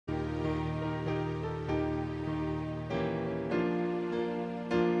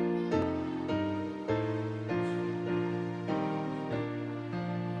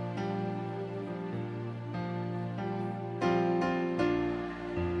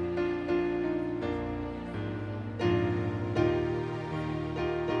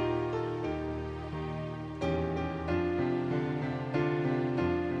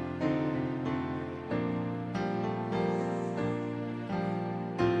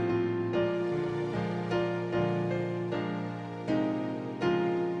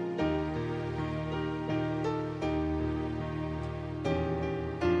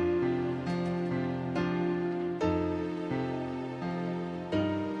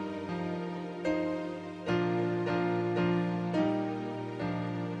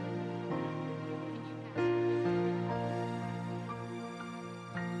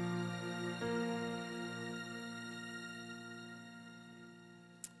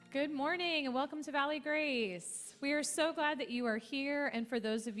Good morning and welcome to Valley Grace. We are so glad that you are here, and for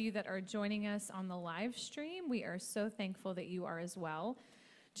those of you that are joining us on the live stream, we are so thankful that you are as well.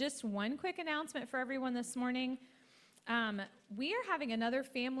 Just one quick announcement for everyone this morning. We are having another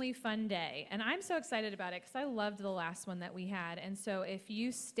family fun day, and I'm so excited about it because I loved the last one that we had. And so if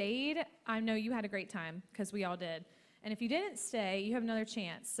you stayed, I know you had a great time because we all did. And if you didn't stay, you have another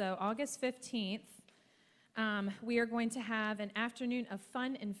chance. So August 15th, we are going to have an afternoon of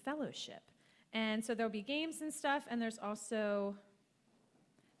fun and fellowship. And so there'll be games and stuff, and there's also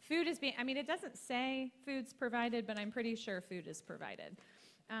food is being, it doesn't say food's provided, but I'm pretty sure food is provided,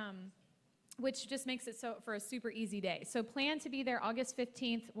 which just makes it so for a super easy day. So plan to be there August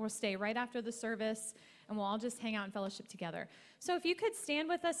 15th. We'll stay right after the service, and we'll all just hang out and fellowship together. So if you could stand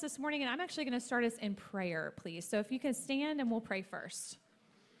with us this morning, and I'm actually going to start us in prayer, please. So if you could stand, and we'll pray first.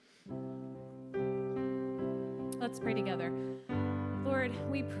 Let's pray together. Lord,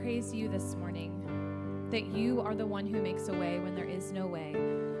 we praise you this morning that you are the one who makes a way when there is no way,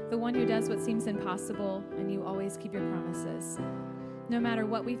 the one who does what seems impossible, and you always keep your promises. No matter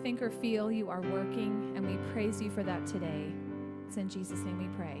what we think or feel, you are working, and we praise you for that today. It's in Jesus' name we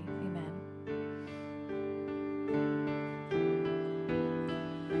pray. Amen.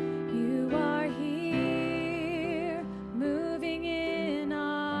 You are here, moving in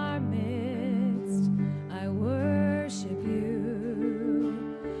our midst. I worship you.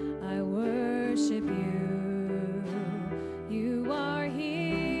 I worship you. You are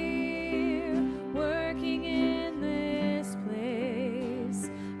here, working in this place.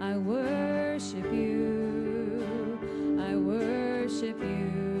 I worship you. I worship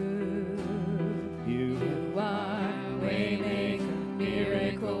you. You are waymaker,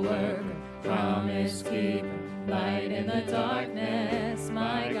 miracle worker, promise keeper, light in the darkness.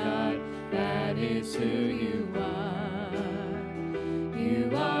 My God, that is who you are.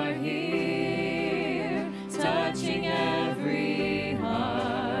 You are here, touching every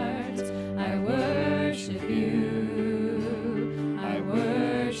heart. I worship you. I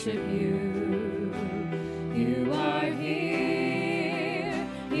worship you. You are here,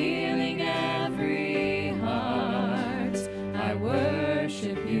 healing every heart. I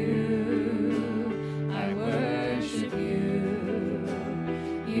worship you. I worship you.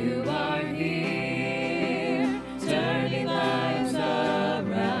 You are here, turning lives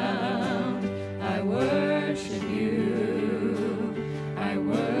around. I worship you. I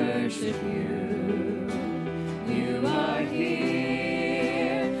worship you. You are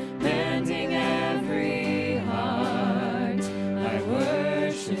here, mending every heart. I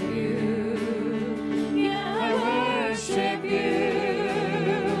worship you. Yeah, I worship you.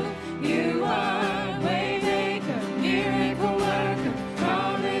 You are waymaker, miracle worker,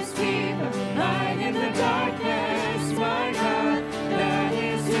 promise keeper, light in the darkness. My God, that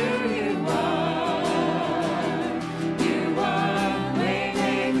is who you are. You are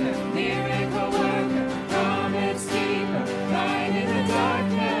waymaker, miracle worker, promise keeper, light in the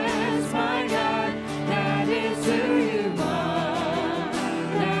darkness. My God, that is who you are.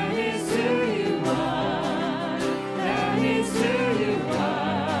 That is who you are. That is who you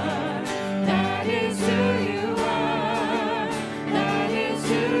are. That is who you are. That is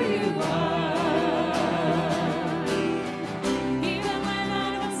who you are. Even when I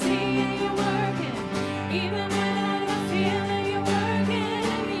don't see it, you're working. Even when I don't feel it, you're working.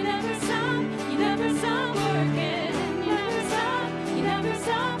 You never stop. You never stop working. You never stop. You never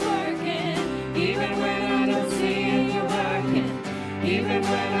stop working. Even when I don't see it, you're working. Even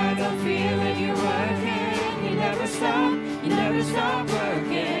when I don't feel it, you're working. You never stop. You never stop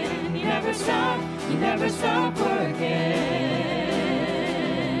working. You never stop. You never stop working.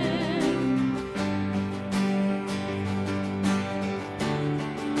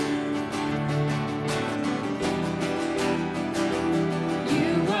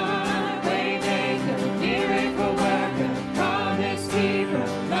 You are waymaker, miracle worker, promise keeper,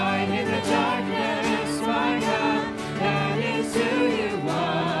 light in the darkness. My God, that is who you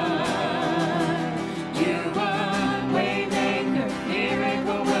are. You are waymaker,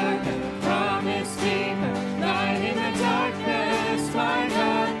 miracle worker, promise keeper, light in the darkness. My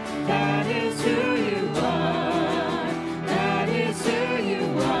God, that is who you are. That is who you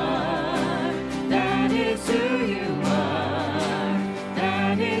are. That is who you are.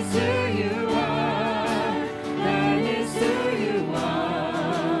 That is who you are. That is who you are.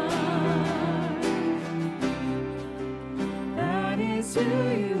 That is who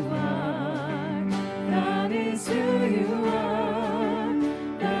you are. That is who you are.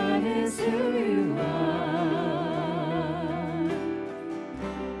 That is who you are.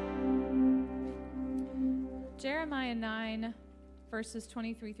 Jeremiah 9, verses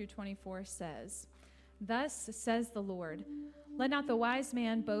 23 through 24 says, "Thus says the Lord, let not the wise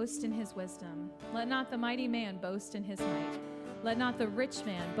man boast in his wisdom. Let not the mighty man boast in his might. Let not the rich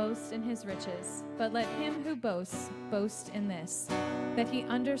man boast in his riches. But let him who boasts boast in this, that he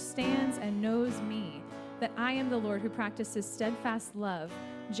understands and knows me, that I am the Lord who practices steadfast love,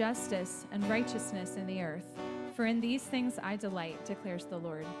 justice, and righteousness in the earth. For in these things I delight, declares the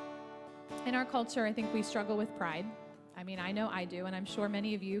Lord." In our culture, I think we struggle with pride. I mean, I know I do, and I'm sure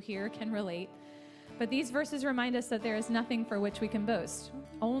many of you here can relate. But these verses remind us that there is nothing for which we can boast,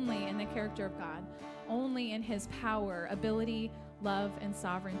 only in the character of God, only in his power, ability, love, and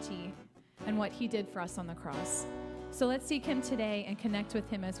sovereignty, and what he did for us on the cross. So let's seek him today and connect with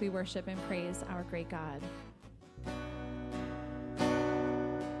him as we worship and praise our great God.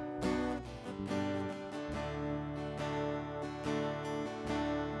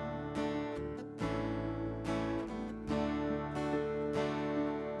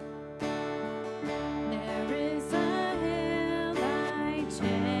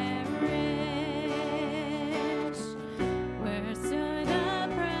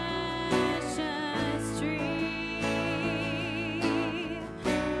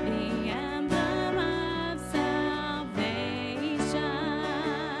 The emblem of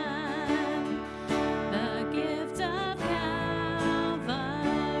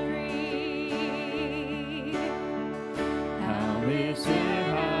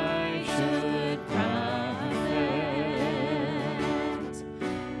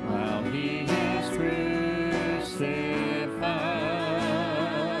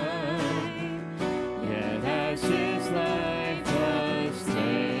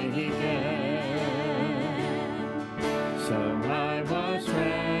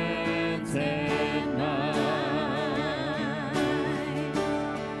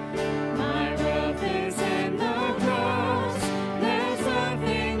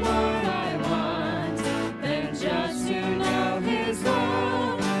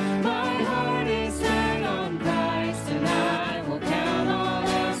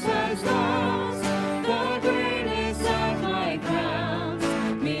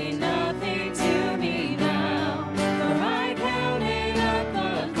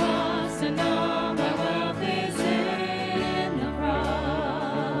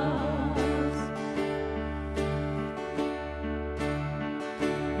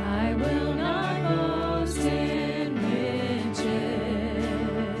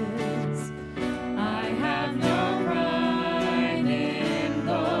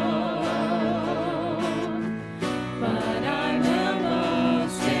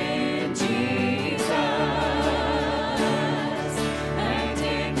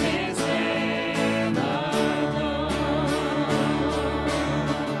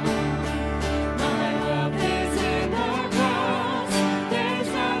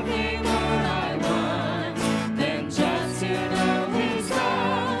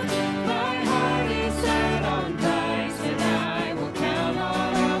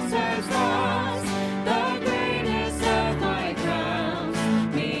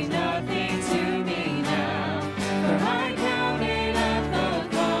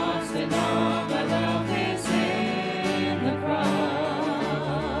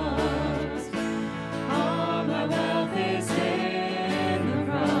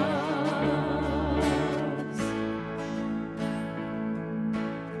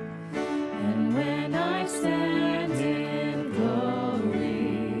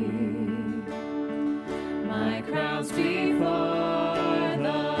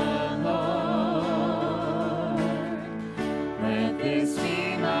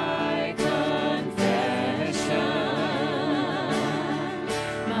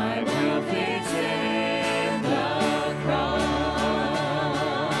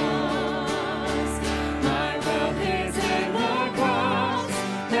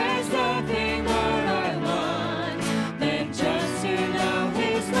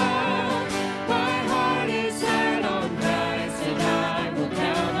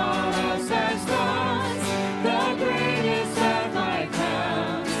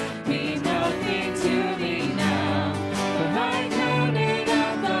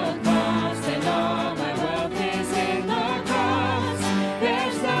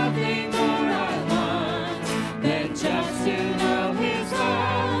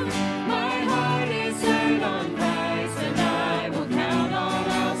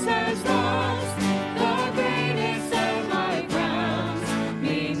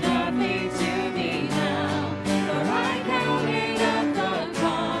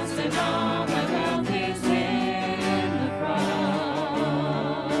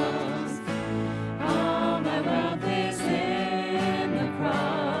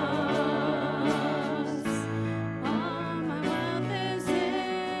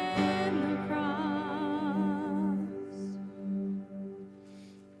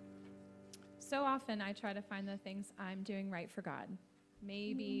often I try to find the things I'm doing right for God.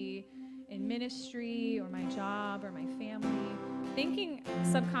 Maybe in ministry or my job or my family, thinking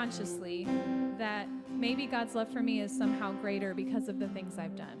subconsciously that maybe God's love for me is somehow greater because of the things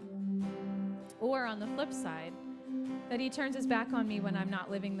I've done. Or on the flip side, that he turns his back on me when I'm not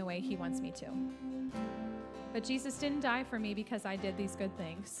living the way he wants me to. But Jesus didn't die for me because I did these good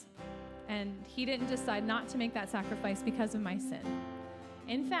things. And he didn't decide not to make that sacrifice because of my sin.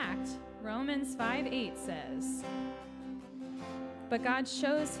 In fact, Romans 5:8 says, "But God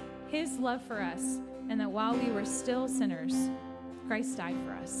shows his love for us, and that while we were still sinners, Christ died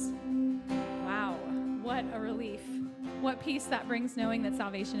for us." Wow, what a relief. What peace that brings, knowing that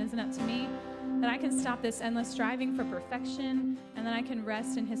salvation isn't up to me, that I can stop this endless striving for perfection, and that I can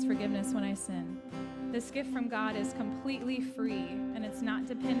rest in his forgiveness when I sin. This gift from God is completely free, and it's not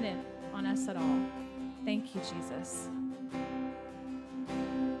dependent on us at all. Thank you, Jesus.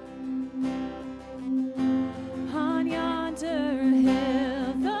 On yonder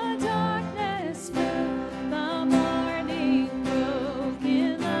hill, the darkness flew, the morning broke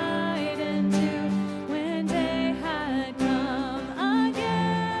in light and dew. When day had come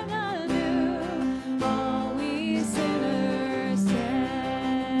again anew, all we sinners saved.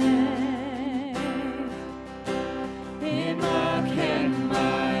 In muck and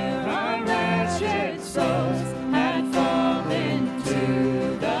mire, our wretched souls had fallen.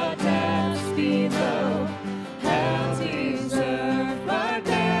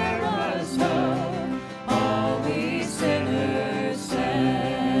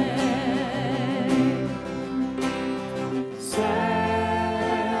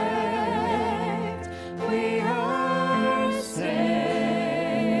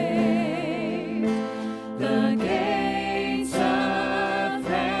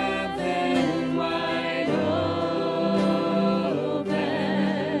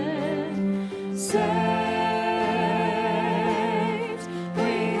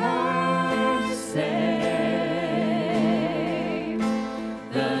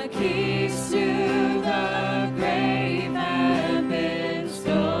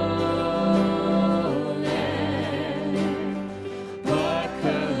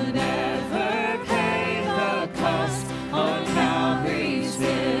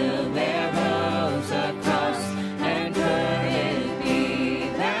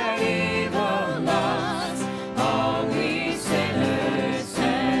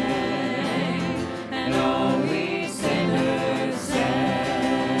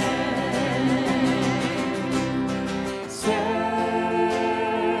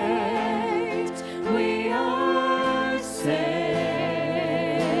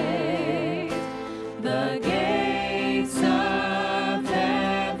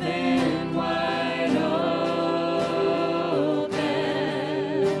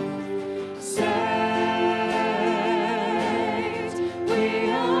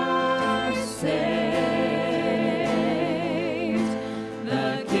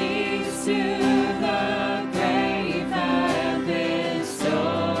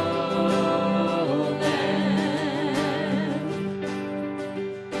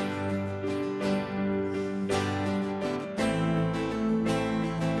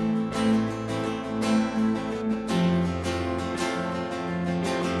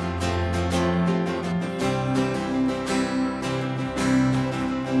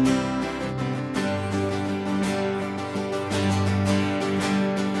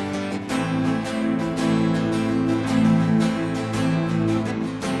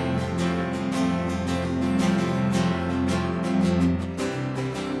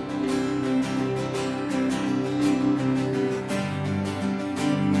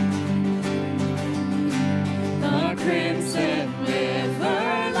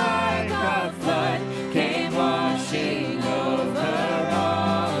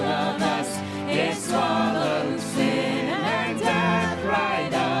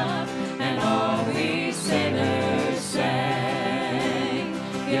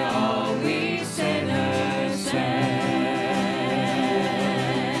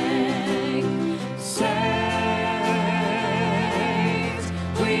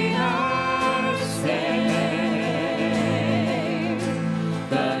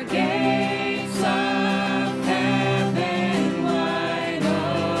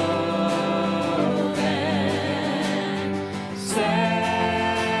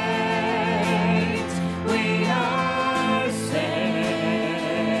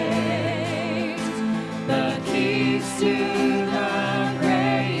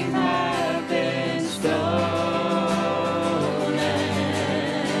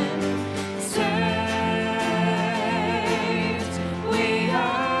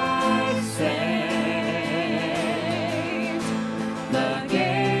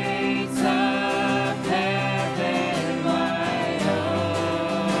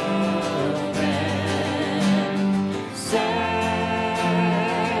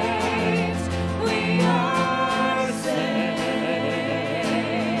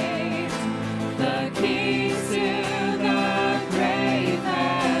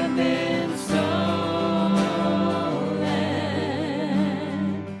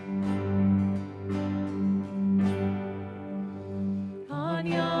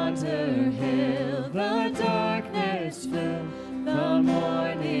 yonder hill the darkness fill, the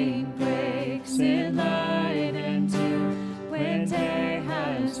morning breaks in light and dew. When day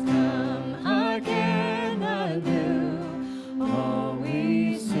has come again anew, all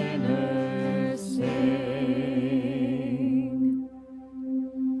we sinners sing.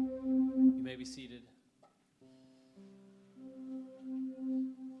 You may be seated.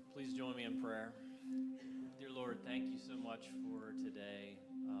 Please join me in prayer. Dear Lord, thank you so much for today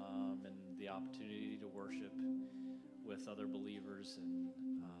and the opportunity to worship with other believers. And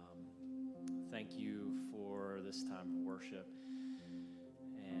thank you for this time of worship.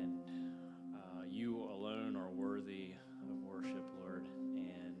 And you alone are worthy of worship, Lord.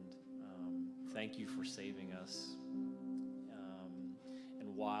 And thank you for saving us.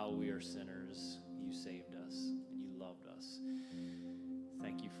 And while we are sinners, you saved us and you loved us.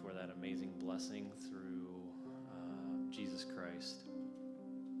 Thank you for that amazing blessing through Jesus Christ.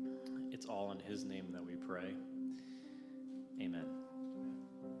 It's all in his name that we pray. Amen.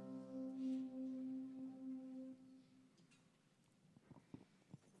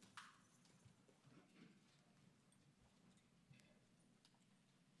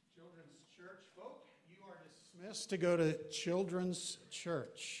 Children's Church folk, you are dismissed to go to Children's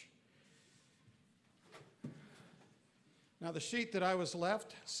Church. Now, the sheet that I was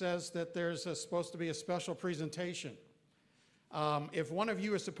left says that there's supposed to be a special presentation. If one of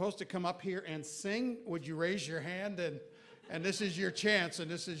you is supposed to come up here and sing, would you raise your hand? And this is your chance,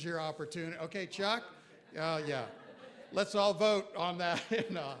 and this is your opportunity. Okay, Chuck? Yeah. Let's all vote on that.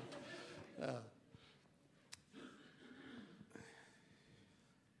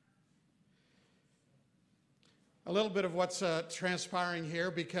 A little bit of what's transpiring here,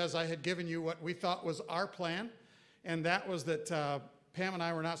 because I had given you what we thought was our plan, and that was that Pam and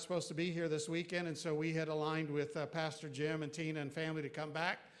I were not supposed to be here this weekend, and so we had aligned with Pastor Jim and Tina and family to come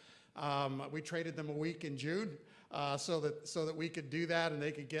back. We traded them a week in June so that we could do that and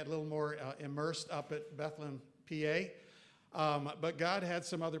they could get a little more immersed up at Bethlehem, PA. But God had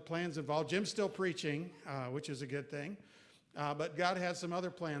some other plans involved. Jim's still preaching, which is a good thing. But God had some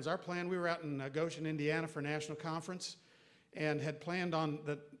other plans. Our plan, we were out in Goshen, Indiana for a national conference and had planned on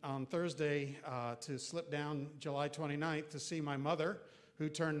Thursday to slip down July 29th to see my mother, who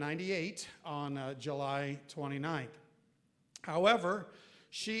turned 98 on July 29th. However,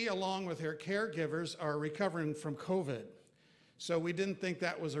 she, along with her caregivers, are recovering from COVID. So we didn't think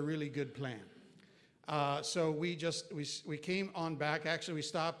that was a really good plan. So we came on back. Actually, we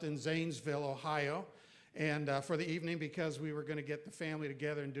stopped in Zanesville, Ohio, and for the evening, because we were going to get the family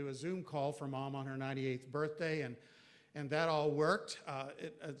together and do a Zoom call for Mom on her 98th birthday, and that all worked.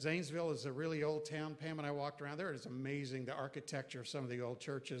 Zanesville is a really old town. Pam and I walked around there. It is amazing, the architecture of some of the old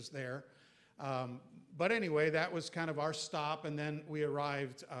churches there. But anyway, that was kind of our stop, and then we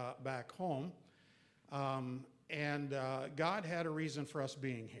arrived back home. And God had a reason for us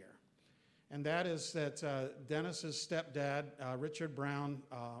being here. And that is that Dennis's stepdad, Richard Brown,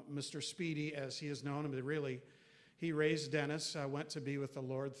 Mr. Speedy, as he is known, he raised Dennis, went to be with the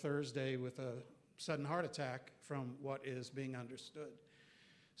Lord Thursday with a sudden heart attack, from what is being understood.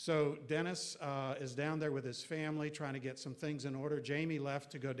 So Dennis is down there with his family trying to get some things in order. Jamie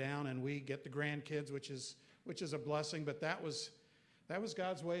left to go down, and we get the grandkids, which is a blessing. But that was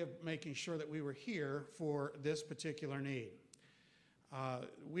God's way of making sure that we were here for this particular need.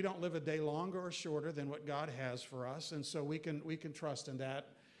 We don't live a day longer or shorter than what God has for us, and so we can trust in that.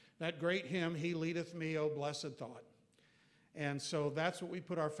 That great hymn, "He leadeth me, O blessed thought." And so that's what we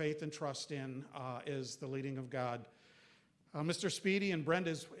put our faith and trust in, is the leading of God. Mr. Speedy and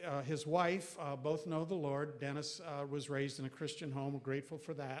Brenda's, his wife, both know the Lord. Dennis was raised in a Christian home. We're grateful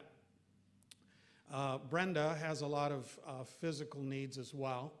for that. Brenda has a lot of physical needs as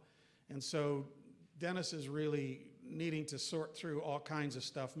well. And so Dennis is really needing to sort through all kinds of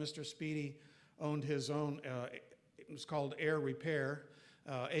stuff. Mr. Speedy owned his own, it was called Air Repair,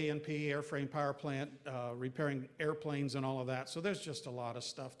 A&P, Airframe Power Plant, repairing airplanes and all of that. So there's just a lot of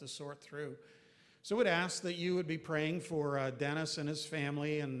stuff to sort through. So we'd ask that you would be praying for Dennis and his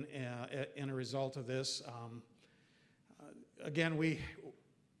family, and in a result of this. Again,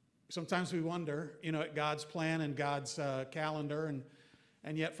 sometimes we wonder, at God's plan and God's calendar,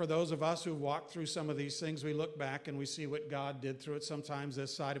 and yet for those of us who've walked through some of these things, we look back and we see what God did through it, sometimes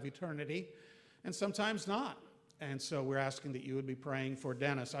this side of eternity, and sometimes not. And so we're asking that you would be praying for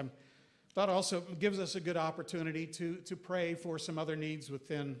Dennis. I thought also gives us a good opportunity to pray for some other needs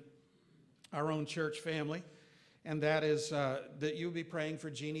within our own church family, and that is that you would be praying for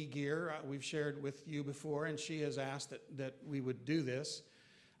Jeannie Gear. We've shared with you before, and she has asked that we would do this.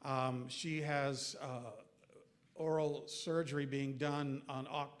 She has oral surgery being done on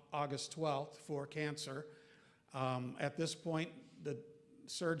August 12th for cancer. At this point, the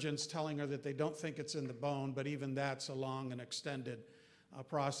surgeon's telling her that they don't think it's in the bone, but even that's a long and extended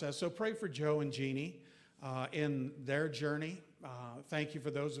process. So pray for Joe and Jeannie in their journey. Thank you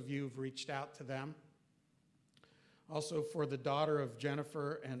for those of you who've reached out to them. Also for the daughter of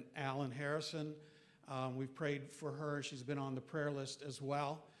Jennifer and Alan Harrison. We've prayed for her. She's been on the prayer list as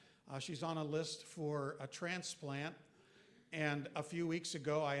well. She's on a list for a transplant. And a few weeks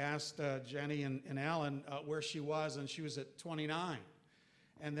ago, I asked Jenny and Alan where she was, and she was at 29.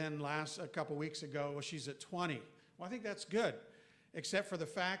 And then a couple weeks ago, she's at 20. Well, I think that's good, except for the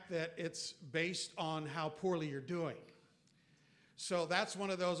fact that it's based on how poorly you're doing. So that's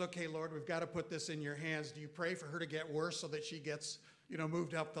one of those, okay, Lord, we've got to put this in your hands. Do you pray for her to get worse so that she gets,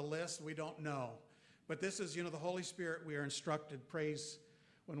 moved up the list? We don't know. But this is, the Holy Spirit, we are instructed, prays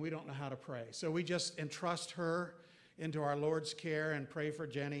when we don't know how to pray. So we just entrust her into our Lord's care and pray for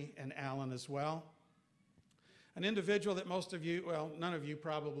Jenny and Alan as well. An individual that most of you, well, none of you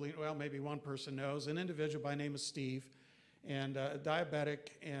probably, well, maybe one person knows, an individual by the name of Steve, and diabetic,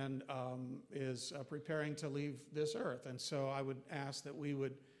 and is preparing to leave this earth. And so I would ask that we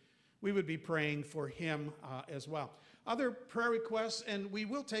would be praying for him as well. Other prayer requests, and we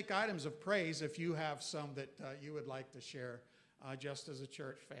will take items of praise if you have some that you would like to share just as a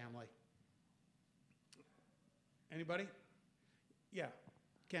church family. Anybody? Yeah,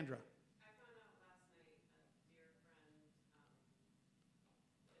 Kendra.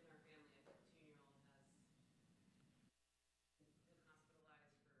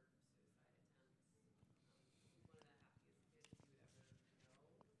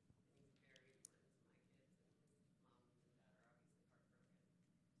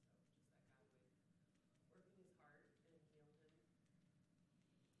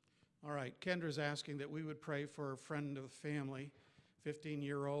 All right, Kendra's asking that we would pray for a friend of the family,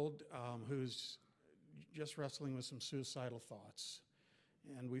 15-year-old, who's just wrestling with some suicidal thoughts.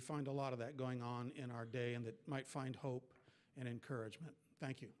 And we find a lot of that going on in our day, and that might find hope and encouragement.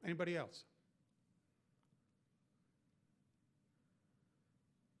 Thank you. Anybody else?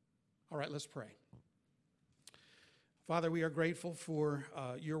 All right, let's pray. Father, we are grateful for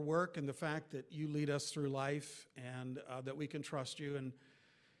your work and the fact that you lead us through life, and that we can trust you. And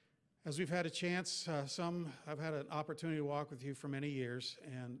as we've had a chance, some have had an opportunity to walk with you for many years,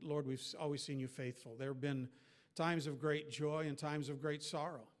 and Lord, we've always seen you faithful. There have been times of great joy and times of great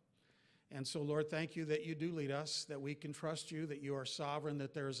sorrow. And so, Lord, thank you that you do lead us, that we can trust you, that you are sovereign,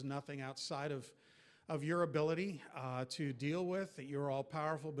 that there is nothing outside of your ability to deal with, that you're all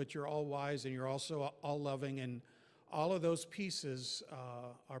powerful, but you're all wise, and you're also all loving, and all of those pieces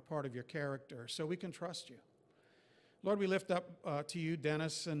are part of your character, so we can trust you. Lord, we lift up to you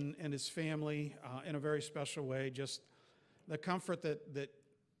Dennis and his family in a very special way, just the comfort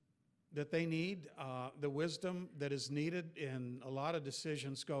that they need, the wisdom that is needed in a lot of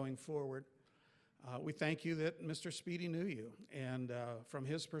decisions going forward. We thank you that Mr. Speedy knew you, and from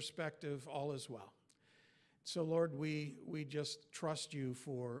his perspective, all is well. So, Lord, we just trust you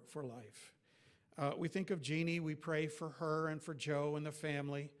for life. We think of Jeannie. We pray for her and for Joe and the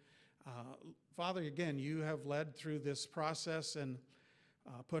family. Father, again, you have led through this process and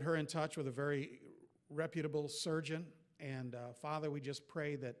put her in touch with a very reputable surgeon. And Father, we just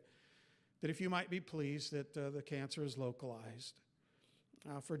pray that if you might be pleased that the cancer is localized.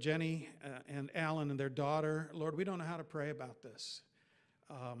 For Jenny and Alan and their daughter, Lord, we don't know how to pray about this.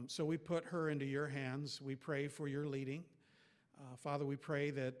 So we put her into your hands. We pray for your leading. Father, we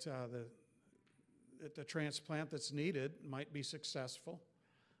pray that the transplant that's needed might be successful,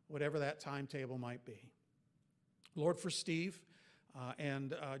 whatever that timetable might be. Lord, for Steve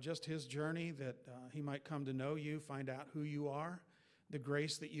and just his journey, that he might come to know you, find out who you are, the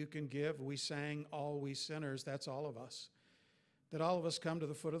grace that you can give. We sang, all we sinners, that's all of us, that all of us come to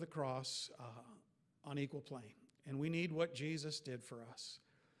the foot of the cross on equal plane. And we need what Jesus did for us.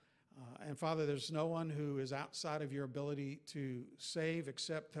 And Father, there's no one who is outside of your ability to save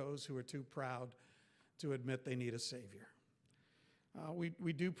except those who are too proud to admit they need a Savior.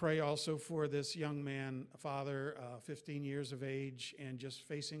 We do pray also for this young man, Father, 15 years of age, and just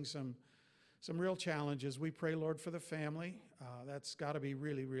facing some real challenges. We pray, Lord, for the family. That's got to be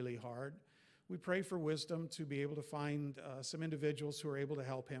really, really hard. We pray for wisdom to be able to find some individuals who are able to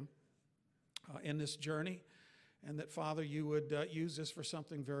help him in this journey, and that, Father, you would use this for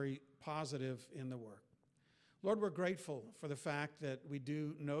something very positive in the work. Lord, we're grateful for the fact that we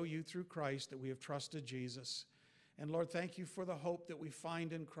do know you through Christ, that we have trusted Jesus. And Lord, thank you for the hope that we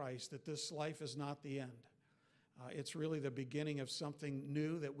find in Christ, that this life is not the end. It's really the beginning of something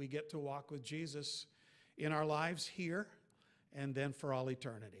new, that we get to walk with Jesus in our lives here and then for all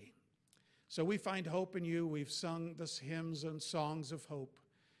eternity. So we find hope in you. We've sung the hymns and songs of hope,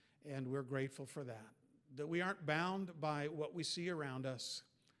 and we're grateful for that we aren't bound by what we see around us,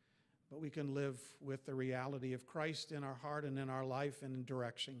 but we can live with the reality of Christ in our heart and in our life and in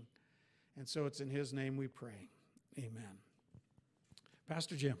direction. And so it's in his name we pray. Amen.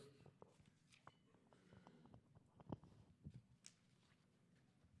 Pastor Jim.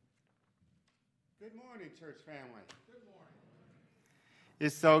 Good morning, church family. Good morning.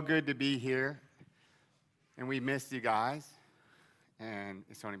 It's so good to be here, and we missed you guys. And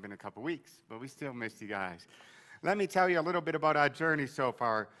it's only been a couple weeks, but we still missed you guys. Let me tell you a little bit about our journey so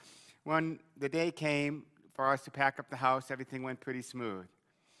far. When the day came for us to pack up the house, everything went pretty smooth.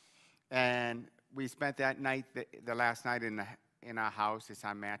 And we spent that night, the last night in our house, it's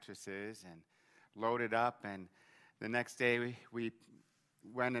on mattresses, and loaded up. And the next day, we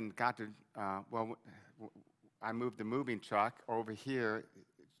went and got to, I moved the moving truck over here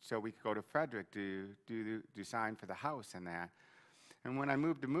so we could go to Frederick to do sign for the house and that. And when I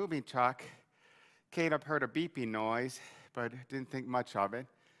moved the moving truck, Caleb heard a beeping noise, but didn't think much of it.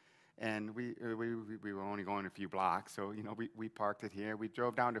 And we were only going a few blocks, so we parked it here. We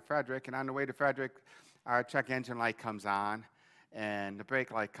drove down to Frederick, and on the way to Frederick, our check engine light comes on, and the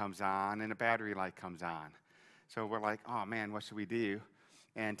brake light comes on, and the battery light comes on. So we're like, oh man, what should we do?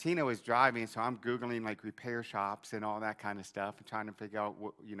 And Tina was driving, so I'm Googling like repair shops and all that kind of stuff, and trying to figure out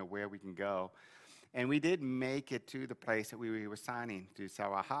where we can go. And we did make it to the place that we were signing to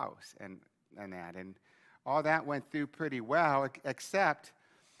sell our house and that. And all that went through pretty well, except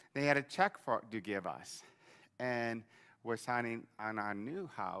they had a check to give us. And we're signing on our new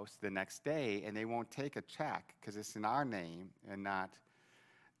house the next day, and they won't take a check because it's in our name and not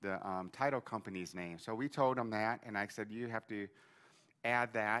the title company's name. So we told them that, and I said, you have to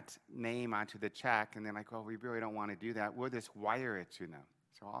add that name onto the check. And they're like, well, we really don't want to do that. We'll just wire it to them.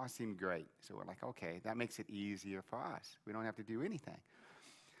 So all seemed great. So we're like, okay, that makes it easier for us. We don't have to do anything.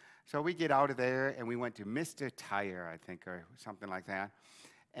 So we get out of there, and we went to Mr. Tire, I think, or something like that.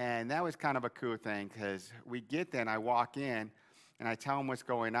 And that was kind of a cool thing, because we get there, and I walk in, and I tell him what's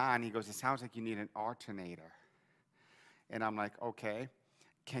going on. He goes, it sounds like you need an alternator. And I'm like, okay,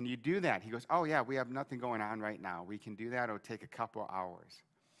 can you do that? He goes, oh, yeah, we have nothing going on right now. We can do that. It'll take a couple hours.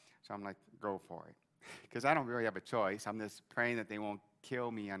 So I'm like, go for it, because I don't really have a choice. I'm just praying that they won't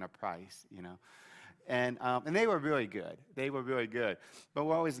kill me on a price, And they were really good. They were really good. But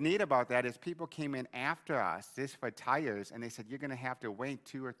what was neat about that is people came in after us, just for tires, and they said, you're going to have to wait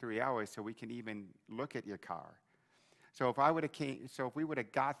 2 or 3 hours so we can even look at your car. So if we would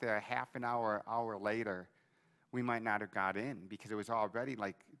have got there a half an hour later, we might not have got in, because it was already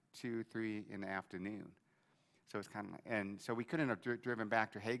like 2, 3 in the afternoon. So it's kind of, and so we couldn't have driven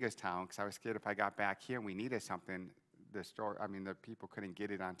back to Hagerstown, because I was scared if I got back here and we needed something, the people couldn't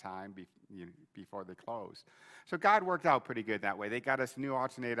get it on time before they closed. So God worked out pretty good that way. They got us a new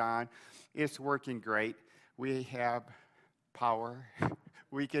alternator on. It's working great. We have power.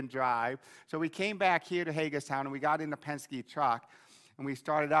 We can drive. So we came back here to Hagerstown, and we got in the Penske truck, and we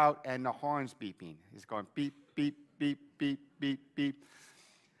started out, and the horn's beeping. It's going beep, beep, beep, beep, beep, beep.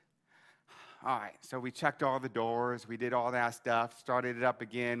 All right, so we checked all the doors. We did all that stuff, started it up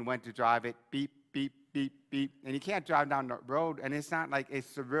again, went to drive it, beep, beep, beep, beep. And you can't drive down the road, and it's not like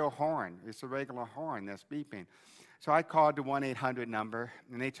it's a real horn. It's a regular horn that's beeping. So I called the 1-800 number,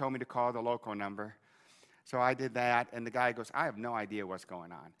 and they told me to call the local number. So I did that, and the guy goes, I have no idea what's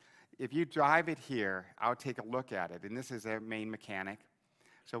going on. If you drive it here, I'll take a look at it. And this is their main mechanic.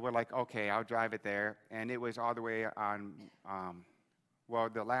 So we're like, okay, I'll drive it there. And it was all the way on,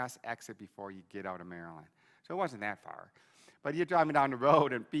 the last exit before you get out of Maryland. So it wasn't that far. But you're driving down the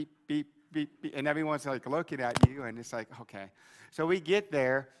road, and beep, beep, beep, beep, and everyone's like looking at you, and it's like, okay. So we get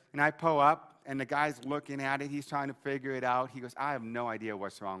there, and I pull up, and the guy's looking at it. He's trying to figure it out. He goes, I have no idea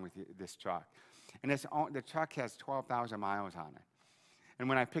what's wrong with this truck. And the truck has 12,000 miles on it. And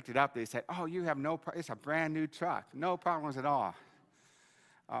when I picked it up, they said, oh, you have it's a brand new truck. No problems at all.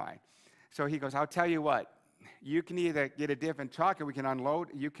 All right. So he goes, I'll tell you what. You can either get a different truck, or you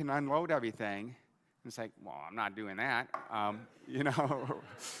can unload everything. And it's like, well, I'm not doing that.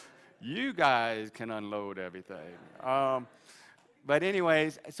 You guys can unload everything. But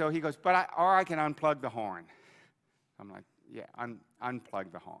anyways, so he goes, or I can unplug the horn. I'm like, yeah,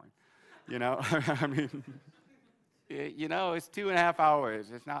 unplug the horn. I mean, it's 2.5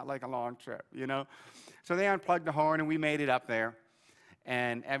 hours. It's not like a long trip, So they unplugged the horn, and we made it up there,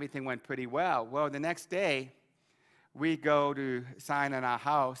 and everything went pretty well. Well, the next day, we go to sign on our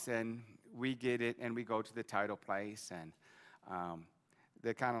house, and we get it, and we go to the title place, and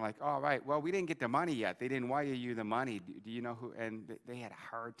they're kind of like, all right, well, we didn't get the money yet. They didn't wire you the money. Do you know who? And they had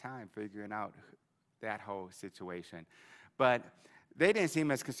a hard time figuring out that whole situation. But they didn't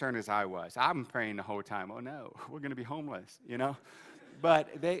seem as concerned as I was. I'm praying the whole time, oh no, we're going to be homeless, you know?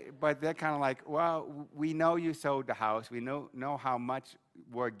 But they're kind of like, well, we know you sold the house. We know how much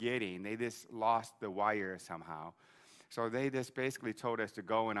we're getting. They just lost the wire somehow. So they just basically told us to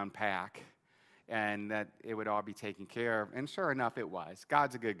go and unpack and that it would all be taken care of. And sure enough, it was.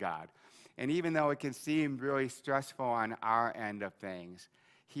 God's a good God. And even though it can seem really stressful on our end of things,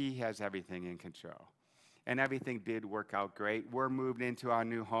 he has everything in control. And everything did work out great. We're moved into our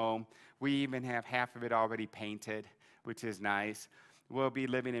new home. We even have half of it already painted, which is nice. We'll be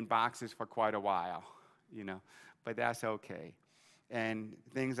living in boxes for quite a while, you know, but that's okay. And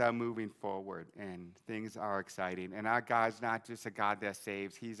things are moving forward, and things are exciting. And our God's not just a God that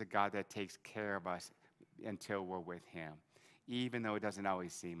saves. He's a God that takes care of us until we're with him, even though it doesn't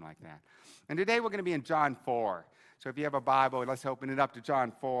always seem like that. And today we're going to be in John 4. So if you have a Bible, let's open it up to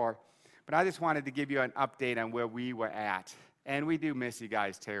John 4. But I just wanted to give you an update on where we were at. And we do miss you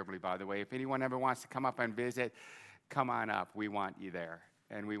guys terribly, by the way. If anyone ever wants to come up and visit, come on up. We want you there.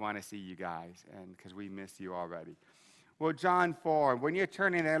 And we want to see you guys, and because we miss you already. Well, John 4, when you're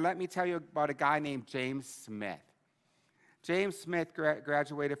turning there, let me tell you about a guy named James Smith. James Smith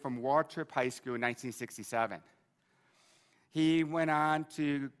graduated from Waltrip High School in 1967. He went on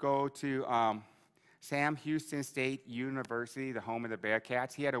to go to Sam Houston State University, the home of the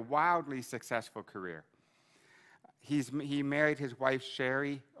Bearcats. He had a wildly successful career. He married his wife,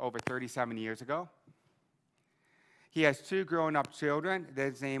 Sherry, over 37 years ago. He has 2 grown-up children.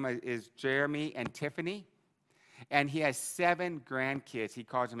 Their name is Jeremy and Tiffany. And he has 7 grandkids. He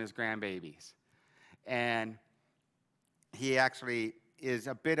calls them his grandbabies. And he actually is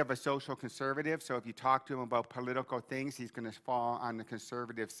a bit of a social conservative, so if you talk to him about political things, he's going to fall on the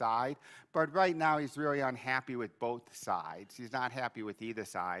conservative side. But right now, he's really unhappy with both sides. He's not happy with either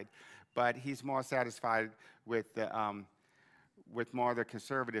side, but he's more satisfied with more the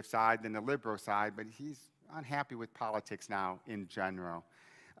conservative side than the liberal side, but he's unhappy with politics now in general.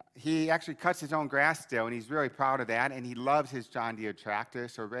 He actually cuts his own grass still, and he's really proud of that, and he loves his John Deere tractor,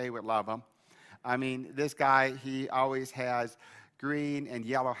 so Ray would love him. I mean, this guy, he always has green and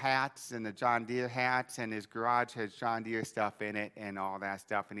yellow hats and the John Deere hats, and his garage has John Deere stuff in it and all that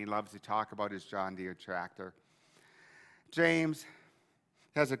stuff, and he loves to talk about his John Deere tractor. James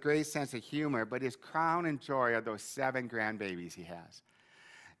has a great sense of humor, but his crown and joy are those 7 grandbabies he has.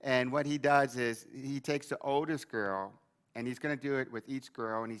 And what he does is he takes the oldest girl, and he's going to do it with each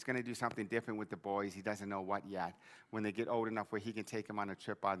girl, and he's going to do something different with the boys. He doesn't know what yet, when they get old enough where he can take them on a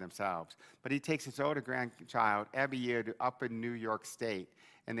trip by themselves. But he takes his older grandchild every year to upper New York State,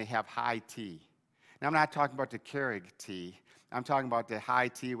 and they have high tea. Now, I'm not talking about the Keurig tea. I'm talking about the high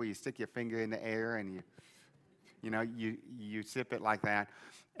tea where you stick your finger in the air and you sip it like that.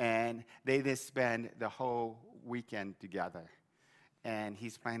 And they just spend the whole weekend together. And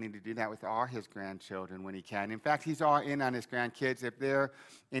he's planning to do that with all his grandchildren when he can. In fact, he's all in on his grandkids. If they're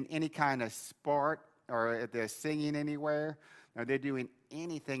in any kind of sport, or if they're singing anywhere, or they're doing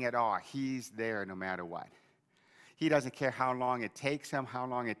anything at all, he's there no matter what. He doesn't care how long it takes him,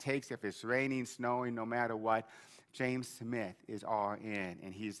 if it's raining, snowing, no matter what. James Smith is all in,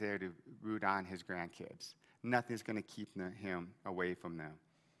 and he's there to root on his grandkids. Nothing's going to keep him away from them.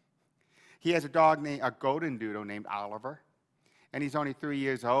 He has a dog named, a golden doodle named Oliver. And he's only 3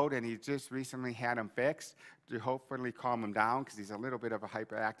 years old, and he just recently had him fixed to hopefully calm him down because he's a little bit of a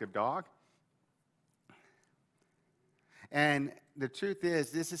hyperactive dog. And the truth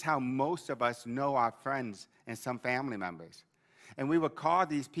is, this is how most of us know our friends and some family members. And we would call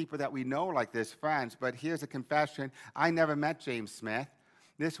these people that we know like this friends, but here's a confession. I never met James Smith.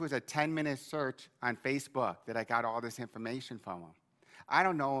 This was a 10-minute search on Facebook that I got all this information from him. I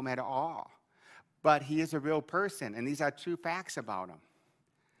don't know him at all. But he is a real person, and these are true facts about him.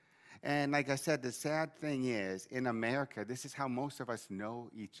 And like I said, the sad thing is, in America, this is how most of us know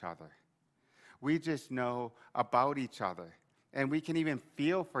each other. We just know about each other, and we can even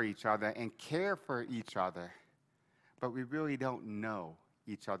feel for each other and care for each other, but we really don't know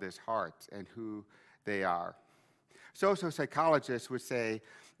each other's hearts and who they are. Social psychologists would say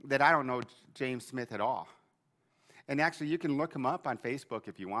that I don't know James Smith at all. And actually, you can look him up on Facebook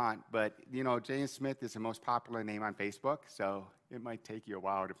if you want, but, you know, James Smith is the most popular name on Facebook, so it might take you a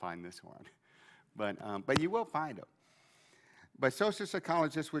while to find this one. But you will find him. But social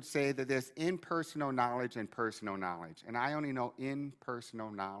psychologists would say that there's impersonal knowledge and personal knowledge, and I only know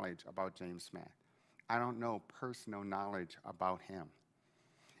impersonal knowledge about James Smith. I don't know personal knowledge about him.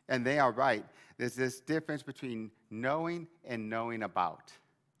 And they are right. There's this difference between knowing and knowing about.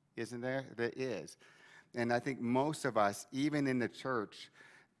 Isn't there? There is. And I think most of us, even in the church,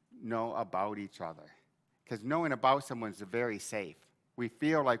 know about each other. Because knowing about someone is very safe. We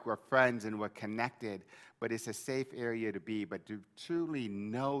feel like we're friends and we're connected, but it's a safe area to be. But to truly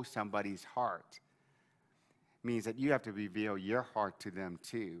know somebody's heart means that you have to reveal your heart to them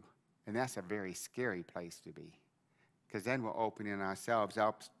too. And that's a very scary place to be. Because then we're opening ourselves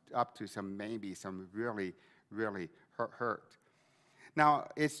up to some really, really hurt. Now,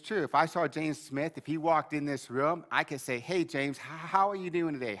 it's true. If I saw James Smith, if he walked in this room, I could say, hey, James, how are you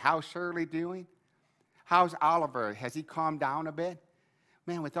doing today? How's Shirley doing? How's Oliver? Has he calmed down a bit?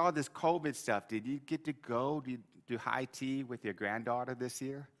 Man, with all this COVID stuff, did you get to go do high tea with your granddaughter this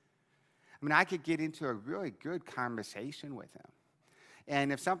year? I mean, I could get into a really good conversation with him.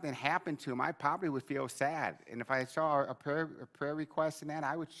 And if something happened to him, I probably would feel sad. And if I saw a prayer request in that,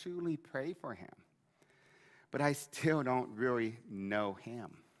 I would truly pray for him. But I still don't really know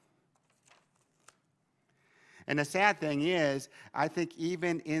him. And the sad thing is, I think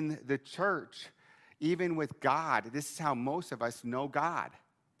even in the church, even with God, this is how most of us know God.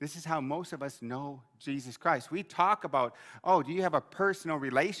 This is how most of us know Jesus Christ. We talk about, oh, do you have a personal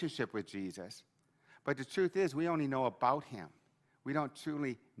relationship with Jesus? But the truth is, we only know about him. We don't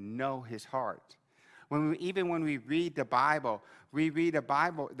truly know his heart. Even when we read the Bible, we read the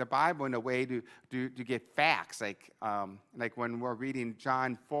Bible in a way to get facts. Like when we're reading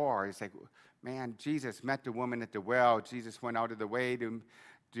John 4, it's like, man, Jesus met the woman at the well. Jesus went out of the way to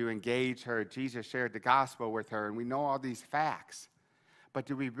engage her. Jesus shared the gospel with her, and we know all these facts. But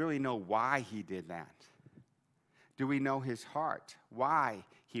do we really know why he did that? Do we know his heart? Why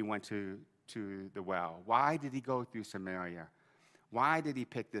he went to the well? Why did he go through Samaria? Why did he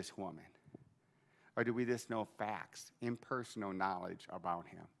pick this woman? Or do we just know facts, impersonal knowledge about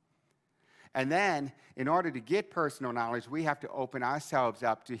him? And then, in order to get personal knowledge, we have to open ourselves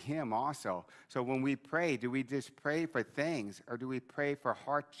up to him also. So when we pray, do we just pray for things, or do we pray for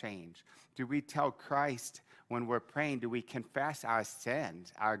heart change? Do we tell Christ when we're praying, do we confess our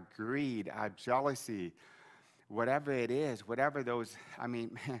sins, our greed, our jealousy, whatever it is, whatever those,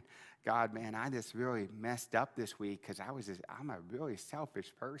 man, God, man, I just really messed up this week because I'm a really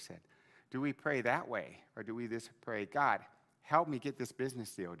selfish person. Do we pray that way? Or do we just pray, God, help me get this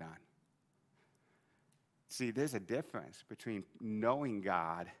business deal done? See, there's a difference between knowing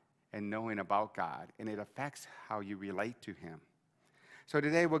God and knowing about God, and it affects how you relate to him. So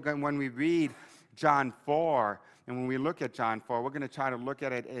today, when we read John 4, and when we look at John 4, we're going to try to look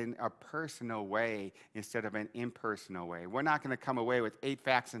at it in a personal way instead of an impersonal way. We're not going to come away with 8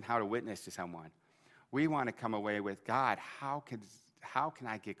 facts on how to witness to someone. We want to come away with, God, how can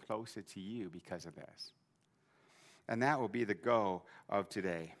I get closer to you because of this? And that will be the goal of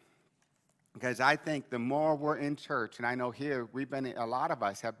today. Because I think the more we're in church, and I know here a lot of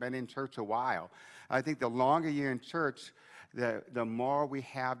us have been in church a while. I think the longer you're in church, the more we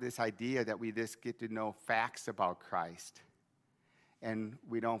have this idea that we just get to know facts about Christ, and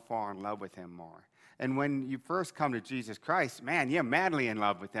we don't fall in love with him more. And when you first come to Jesus Christ, man, you're madly in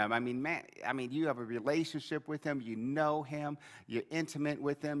love with him. You have a relationship with him. You know him. You're intimate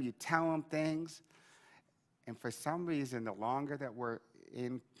with him. You tell him things. And for some reason, the longer that we're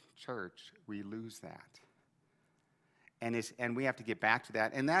in church, we lose that. And we have to get back to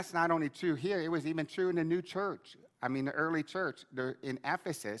that. And that's not only true here. It was even true in the new church. The early church. In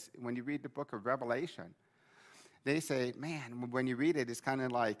Ephesus, when you read the book of Revelation, they say, man, when you read it, it's kind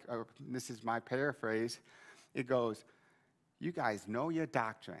of like, this is my paraphrase, it goes, you guys know your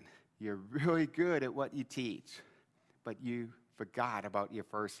doctrine. You're really good at what you teach, but you forgot about your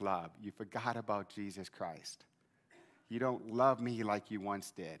first love. You forgot about Jesus Christ. You don't love me like you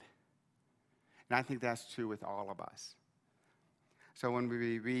once did. And I think that's true with all of us. So when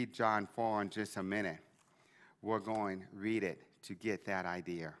we read John 4 in just a minute, we're going to read it to get that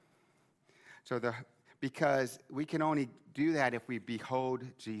idea. Because we can only do that if we behold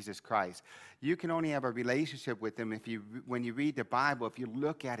Jesus Christ. You can only have a relationship with him when you read the Bible, if you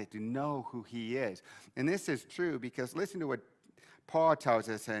look at it to know who he is. And this is true because listen to what Paul tells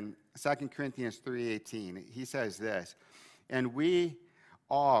us in 2 Corinthians 3:18. He says this, and we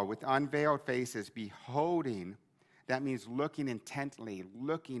all with unveiled faces beholding, that means looking intently,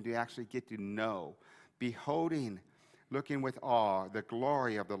 looking to actually get to know, beholding, looking with awe, the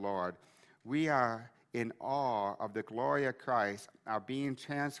glory of the Lord. We are in awe of the glory of Christ, are being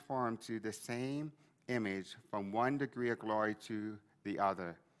transformed to the same image from one degree of glory to the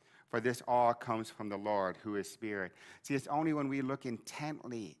other. For this all comes from the Lord, who is Spirit. See, it's only when we look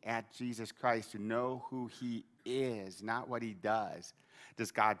intently at Jesus Christ to know who he is, not what he does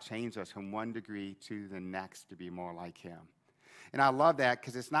God change us from one degree to the next to be more like him. And I love that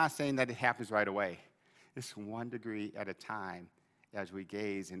because it's not saying that it happens right away. It's one degree at a time as we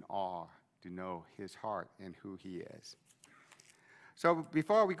gaze in awe to know his heart and who he is. So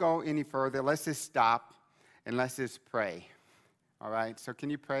before we go any further, let's just stop and let's just pray. All right? So can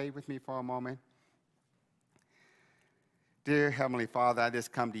you pray with me for a moment? Dear Heavenly Father, I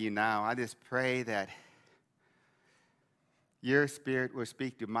just come to you now. I just pray that your spirit will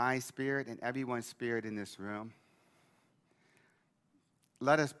speak to my spirit and everyone's spirit in this room.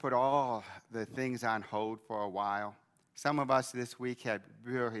 Let us put all the things on hold for a while. Some of us this week had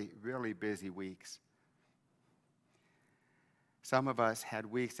really, really busy weeks. Some of us had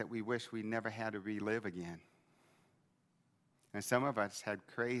weeks that we wish we never had to relive again. And some of us had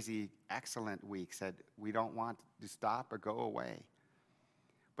crazy, excellent weeks that we don't want to stop or go away.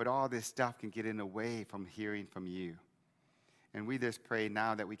 But all this stuff can get in the way from hearing from you. And we just pray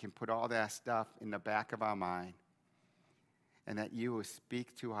now that we can put all that stuff in the back of our mind and that you will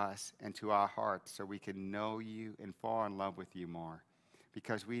speak to us and to our hearts so we can know you and fall in love with you more.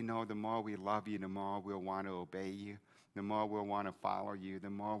 Because we know the more we love you, the more we'll want to obey you, the more we'll want to follow you, the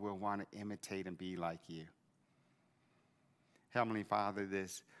more we'll want to imitate and be like you. Heavenly Father,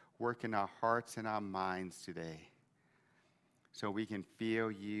 this work in our hearts and our minds today so we can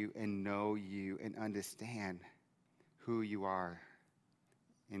feel you and know you and understand who you are.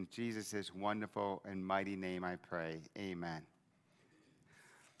 In Jesus' wonderful and mighty name I pray. Amen.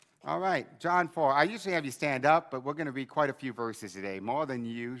 All right, John 4. I usually have you stand up, but we're going to read quite a few verses today, more than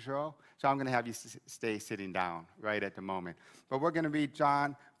usual. So I'm going to have you stay sitting down right at the moment. But we're going to read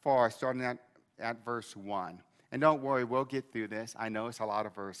John 4, starting at verse 1. And don't worry, we'll get through this. I know it's a lot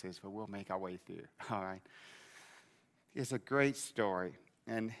of verses, but we'll make our way through. All right. It's a great story,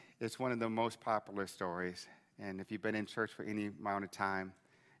 and it's one of the most popular stories. And if you've been in church for any amount of time,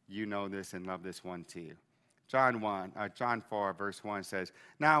 you know this and love this one too. John 4, verse 1 says,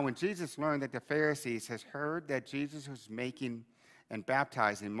 Now when Jesus learned that the Pharisees had heard that Jesus was making and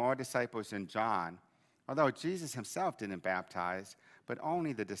baptizing more disciples than John, although Jesus himself didn't baptize, but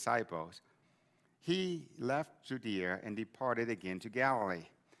only the disciples, he left Judea and departed again to Galilee.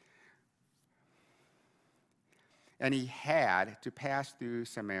 And he had to pass through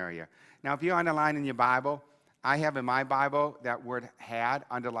Samaria. Now, if you underline in your Bible, I have in my Bible that word had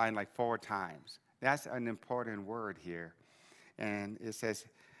underlined like 4 times. That's an important word here. And it says,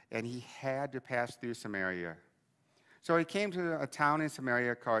 and he had to pass through Samaria. So he came to a town in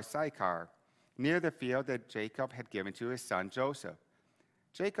Samaria called Sychar, near the field that Jacob had given to his son Joseph.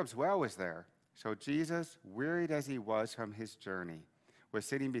 Jacob's well was there. So Jesus, wearied as he was from his journey, was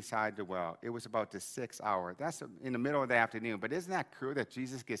sitting beside the well. It was about the 6th hour. That's in the middle of the afternoon. But isn't that cool that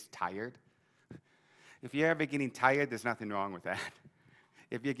Jesus gets tired? If you're ever getting tired, there's nothing wrong with that.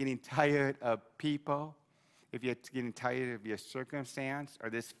 If you're getting tired of people, if you're getting tired of your circumstance or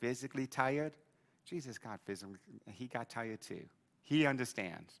this physically tired, Jesus got physically, he got tired too. He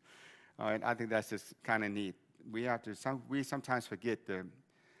understands. And I think that's just kind of neat. We sometimes forget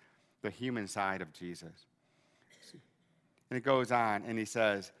the human side of Jesus. And it goes on, and he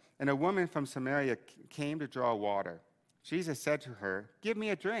says, and a woman from Samaria came to draw water. Jesus said to her, Give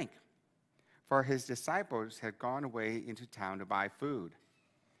me a drink. For his disciples had gone away into town to buy food.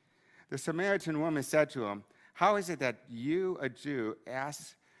 The Samaritan woman said to him, How is it that you, a Jew,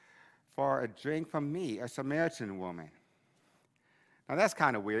 ask for a drink from me, a Samaritan woman? Now that's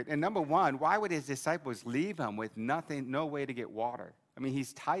kind of weird. And number one, why would his disciples leave him with nothing, no way to get water? I mean,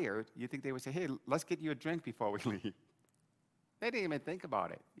 he's tired. You think they would say, Hey, let's get you a drink before we leave. They didn't even think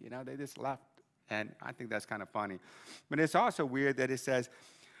about it. You know, they just left. And I think that's kind of funny. But it's also weird that it says,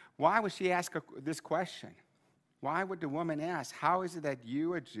 why would she ask this question? Why would the woman ask, How is it that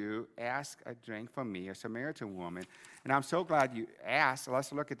you, a Jew, ask a drink from me, a Samaritan woman? And I'm so glad you asked.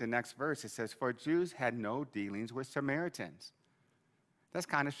 Let's look at the next verse. It says, For Jews had no dealings with Samaritans. That's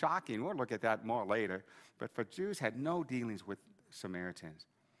kind of shocking. We'll look at that more later. But for Jews had no dealings with Samaritans.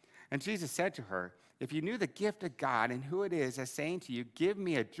 And Jesus said to her, If you knew the gift of God and who it is that's saying to you, Give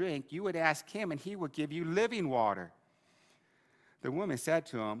me a drink, you would ask him, and he would give you living water. The woman said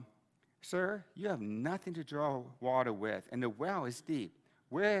to him, Sir, you have nothing to draw water with, and the well is deep.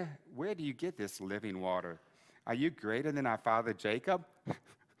 Where do you get this living water? Are you greater than our father Jacob?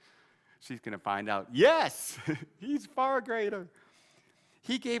 She's going to find out, yes, he's far greater.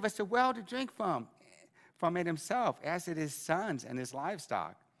 He gave us a well to drink from it himself, as it is sons and his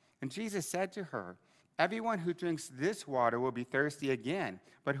livestock. And Jesus said to her, Everyone who drinks this water will be thirsty again,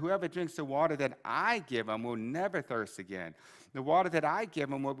 but whoever drinks the water that I give him will never thirst again. The water that I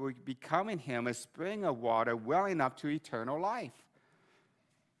give him will become in him a spring of water welling up to eternal life."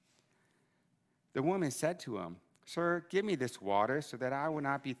 The woman said to him, "Sir, give me this water so that I will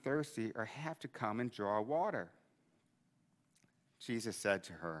not be thirsty or have to come and draw water." Jesus said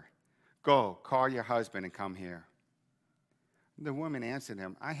to her, "Go, call your husband and come here." The woman answered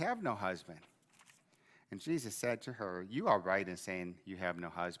him, "I have no husband." And Jesus said to her, "You are right in saying you have no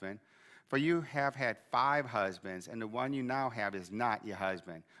husband, for you have had 5 husbands, and the one you now have is not your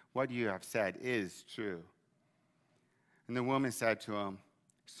husband. What you have said is true." And the woman said to him,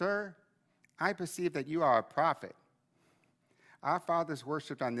 "Sir, I perceive that you are a prophet. Our fathers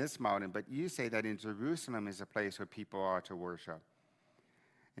worshipped on this mountain, but you say that in Jerusalem is a place where people are to worship."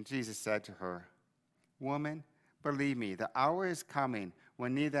 And Jesus said to her, "Woman, believe me, the hour is coming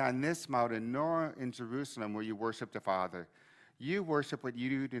when neither on this mountain nor in Jerusalem will you worship the Father. You worship what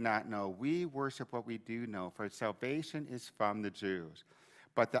you do not know. We worship what we do know, for salvation is from the Jews.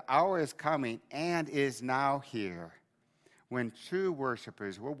 But the hour is coming and is now here when true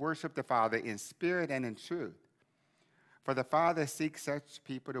worshipers will worship the Father in spirit and in truth. For the Father seeks such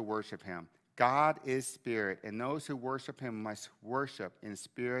people to worship him. God is spirit, and those who worship him must worship in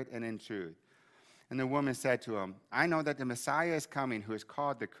spirit and in truth." And the woman said to him, "I know that the Messiah is coming, who is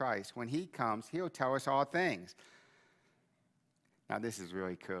called the Christ. When he comes, he'll tell us all things." Now this is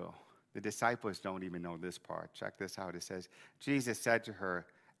really cool. The disciples don't even know this part. Check this out. It says, Jesus said to her,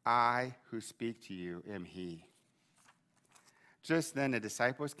 "I who speak to you am he." Just then the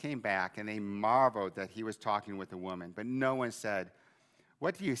disciples came back, and they marveled that he was talking with a woman. But no one said,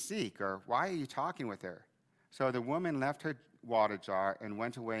 "What do you seek?" or "Why are you talking with her?" So the woman left her water jar and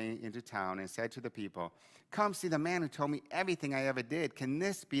went away into town and said to the people, "Come see the man who told me everything I ever did. Can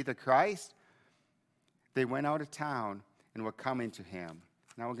this be the Christ?" They went out of town and were coming to him.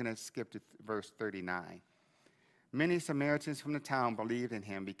 Now we're going to skip to verse 39. Many Samaritans from the town believed in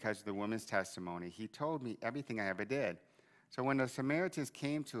him because of the woman's testimony. "He told me everything I ever did." So when the Samaritans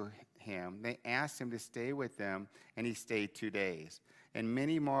came to him, they asked him to stay with them, and he stayed 2 days. And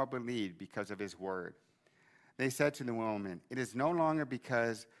many more believed because of his word. They said to the woman, "It is no longer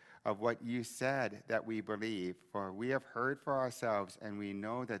because of what you said that we believe, for we have heard for ourselves, and we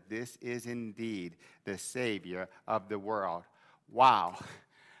know that this is indeed the Savior of the world." Wow,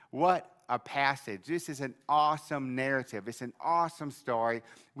 what a passage. This is an awesome narrative. It's an awesome story.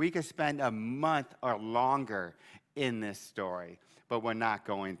 We could spend a month or longer in this story, but we're not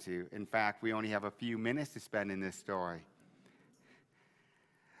going to. In fact, we only have a few minutes to spend in this story.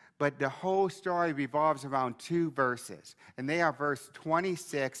 But the whole story revolves around 2 verses, and they are verse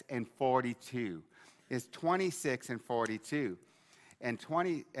 26 and 42. It's 26 and 42. And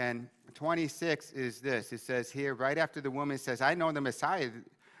 26 is this. It says here, right after the woman says, "I know the Messiah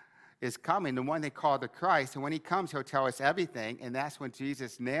is coming, the one they call the Christ, and when he comes, he'll tell us everything." And that's when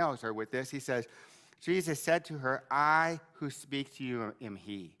Jesus nails her with this. He says, Jesus said to her, "I who speak to you am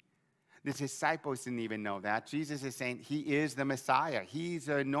he." The disciples didn't even know that. Jesus is saying he is the Messiah. He's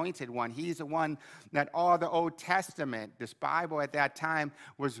the anointed one. He's the one that all the Old Testament, this Bible at that time,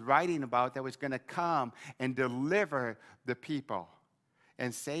 was writing about, that was going to come and deliver the people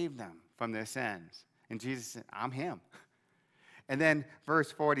and save them from their sins. And Jesus said, "I'm him." And then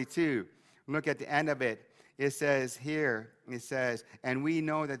verse 42, look at the end of it. It says here, "And we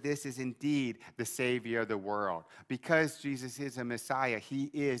know that this is indeed the Savior of the world." Because Jesus is a Messiah,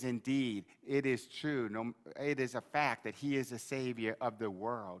 he is indeed, it is true, it is a fact that he is the Savior of the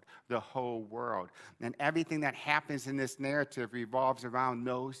world, the whole world. And everything that happens in this narrative revolves around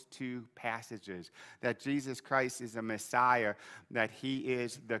those 2 passages, that Jesus Christ is a Messiah, that he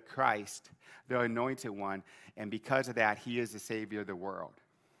is the Christ, the anointed one, and because of that, he is the Savior of the world.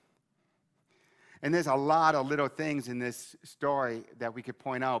 And there's a lot of little things in this story that we could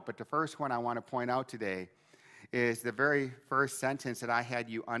point out, but the first one I want to point out today is the very first sentence that I had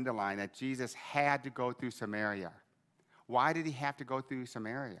you underline, that Jesus had to go through Samaria. Why did he have to go through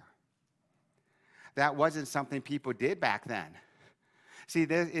Samaria? That wasn't something people did back then. See,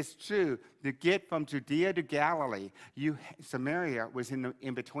 it's true. To get from Judea to Galilee, Samaria was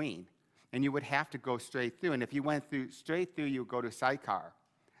in between, and you would have to go straight through. And if you went straight through, you would go to Sychar.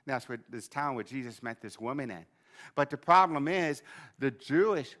 That's this town where Jesus met this woman in. But the problem is, the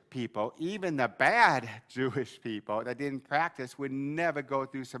Jewish people, even the bad Jewish people that didn't practice, would never go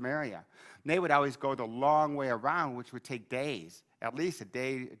through Samaria. They would always go the long way around, which would take days, at least a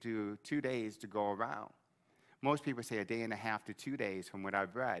day to 2 days to go around. Most people say a day and a half to 2 days from what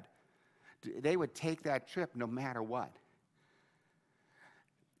I've read. They would take that trip no matter what.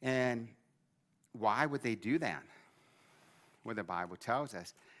 And why would they do that? Well, the Bible tells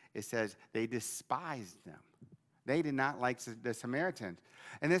us. It says they despised them. They did not like the Samaritans.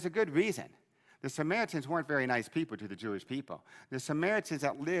 And there's a good reason. The Samaritans weren't very nice people to the Jewish people. The Samaritans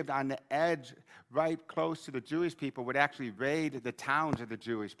that lived on the edge, right close to the Jewish people, would actually raid the towns of the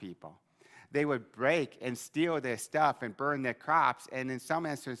Jewish people. They would break and steal their stuff and burn their crops, and in some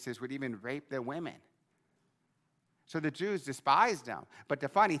instances would even rape their women. So the Jews despised them. But the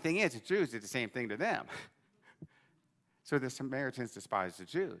funny thing is, the Jews did the same thing to them. So the Samaritans despised the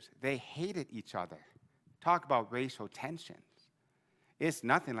Jews. They hated each other. Talk about racial tensions. It's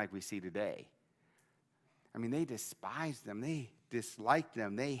nothing like we see today. I mean, they despised them. They disliked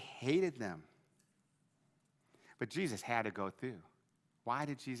them. They hated them. But Jesus had to go through. Why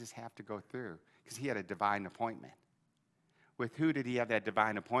did Jesus have to go through? Because he had a divine appointment. With who did he have that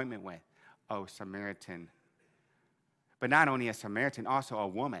divine appointment with? Oh, Samaritan. But not only a Samaritan, also a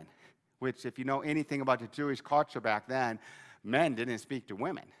woman, which if you know anything about the Jewish culture back then, men didn't speak to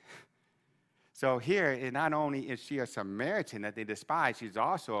women. So here, not only is she a Samaritan that they despise, she's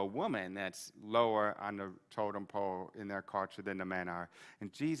also a woman that's lower on the totem pole in their culture than the men are.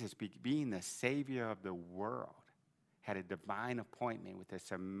 And Jesus, being the Savior of the world, had a divine appointment with a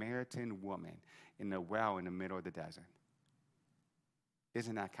Samaritan woman in the well in the middle of the desert.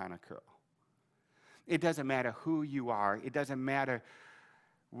 Isn't that kind of cool? It doesn't matter who you are. It doesn't matter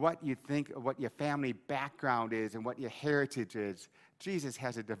what you think, what your family background is, and what your heritage is. Jesus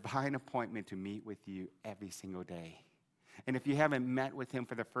has a divine appointment to meet with you every single day. And if you haven't met with him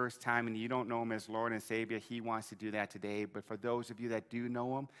for the first time and you don't know him as Lord and Savior, he wants to do that today. But for those of you that do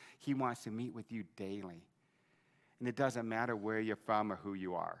know him, he wants to meet with you daily. And it doesn't matter where you're from or who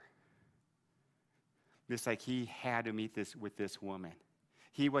you are. Just like he had to meet with this woman.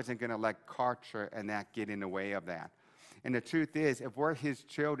 He wasn't going to let culture and that get in the way of that. And the truth is, if we're his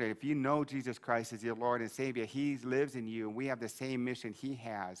children, if you know Jesus Christ as your Lord and Savior, he lives in you, and we have the same mission he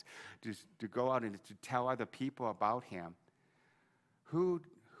has to go out and to tell other people about him. Who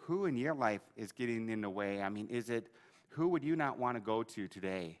in your life is getting in the way? I mean, who would you not want to go to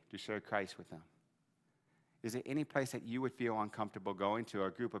today to share Christ with them? Is there any place that you would feel uncomfortable going to, or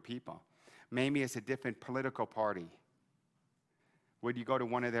a group of people? Maybe it's a different political party. Would you go to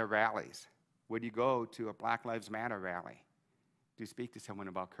one of their rallies? Would you go to a Black Lives Matter rally to speak to someone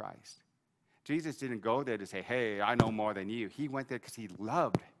about Christ? Jesus didn't go there to say, hey, I know more than you. He went there because he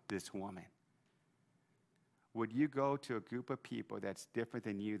loved this woman. Would you go to a group of people that's different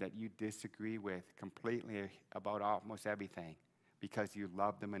than you, that you disagree with completely about almost everything, because you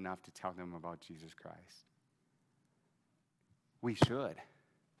love them enough to tell them about Jesus Christ? We should.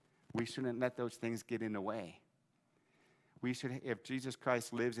 We shouldn't let those things get in the way. We should, if Jesus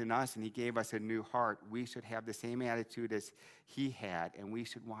Christ lives in us and he gave us a new heart, we should have the same attitude as he had, and we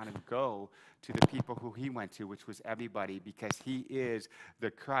should want to go to the people who he went to, which was everybody, because he is the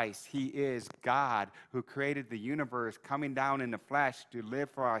Christ. He is God who created the universe, coming down in the flesh to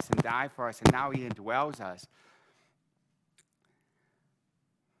live for us and die for us, and now he indwells us.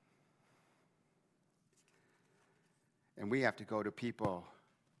 And we have to go to people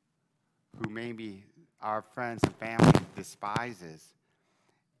who maybe our friends and family despises,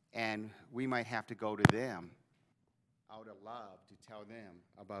 and we might have to go to them out of love to tell them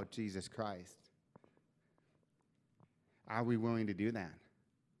about Jesus Christ. Are we willing to do that?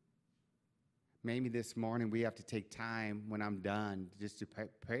 Maybe this morning we have to take time when I'm done just to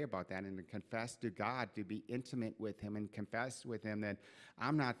pray about that and to confess to God, to be intimate with him and confess with him that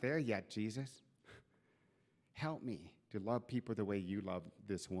I'm not there yet, Jesus. Help me to love people the way you love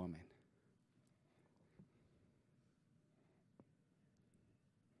this woman.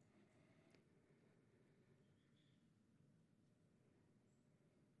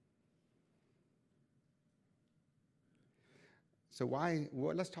 So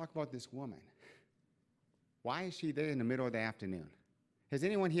let's talk about this woman. Why is she there in the middle of the afternoon? Has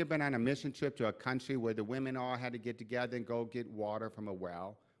anyone here been on a mission trip to a country where the women all had to get together and go get water from a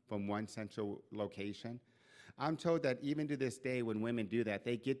well from one central location? I'm told that even to this day, when women do that,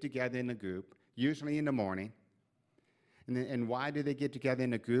 they get together in a group, usually in the morning. And why do they get together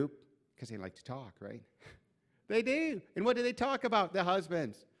in a group? Because they like to talk, right? They do. And what do they talk about? Their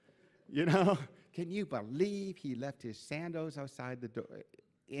husbands. You know? Can you believe he left his sandals outside the door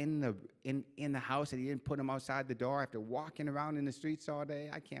in the house, and he didn't put them outside the door after walking around in the streets all day?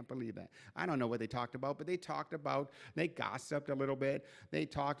 I can't believe that. I don't know what they talked about, but they gossiped a little bit. They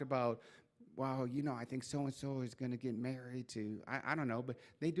talked about, well, you know, I think so-and-so is going to get married to, I don't know, but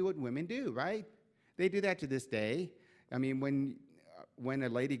they do what women do, right? They do that to this day. I mean, when a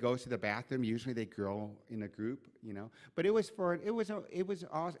lady goes to the bathroom, usually they go in a group, you know. But it was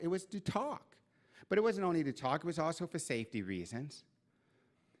to talk. But it wasn't only to talk, it was also for safety reasons.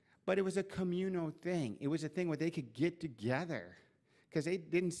 But it was a communal thing. It was a thing where they could get together because they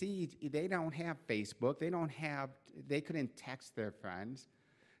don't have Facebook. They couldn't text their friends.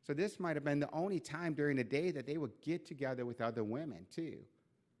 So this might have been the only time during the day that they would get together with other women too.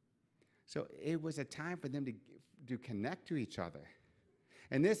 So it was a time for them to connect to each other.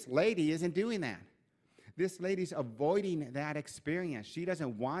 And this lady isn't doing that. This lady's avoiding that experience. She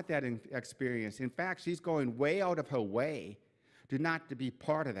doesn't want that experience. In fact, she's going way out of her way to be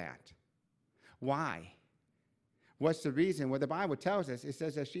part of that. Why? What's the reason? Well, the Bible tells us, it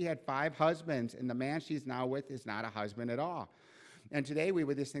says that she had 5 husbands, and the man she's now with is not a husband at all. And today we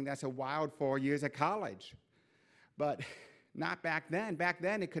would just think that's a wild 4 years of college. But not back then. Back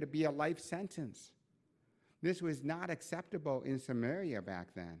then, it could be a life sentence. This was not acceptable in Samaria back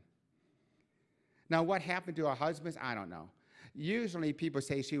then. Now, what happened to her husbands? I don't know. Usually, people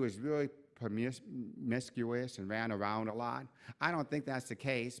say she was really promiscuous and ran around a lot. I don't think that's the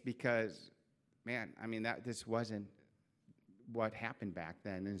case because, this wasn't what happened back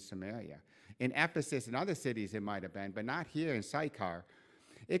then in Samaria. In Ephesus and other cities, it might have been, but not here in Sychar.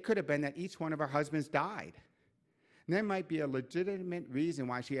 It could have been that each one of her husbands died. And there might be a legitimate reason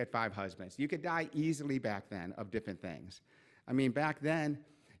why she had 5 husbands. You could die easily back then of different things. Back then,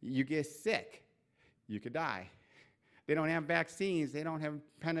 you get sick, you could die. They don't have vaccines. They don't have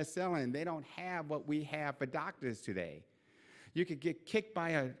penicillin. They don't have what we have for doctors today. You could get kicked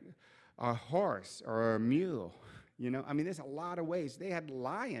by a horse or a mule. There's a lot of ways. They had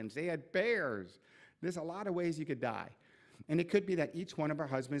lions. They had bears. There's a lot of ways you could die. And it could be that each one of her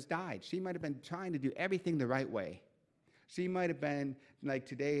husbands died. She might have been trying to do everything the right way. She might have been, like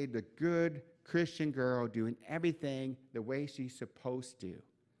today, the good Christian girl doing everything the way she's supposed to.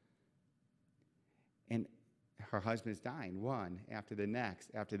 And her husband's dying, one after the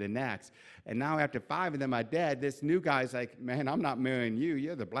next, after the next. And now after 5 of them are dead, this new guy's like, man, I'm not marrying you.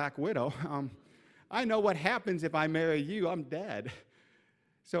 You're the Black Widow. I know what happens if I marry you. I'm dead.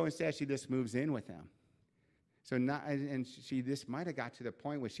 So instead, she just moves in with him. So this might have got to the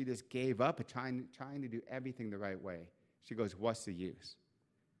point where she just gave up at trying to do everything the right way. She goes, what's the use?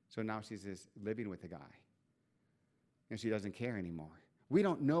 So now she's just living with the guy. And she doesn't care anymore. We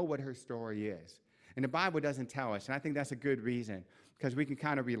don't know what her story is. And the Bible doesn't tell us, and I think that's a good reason, because we can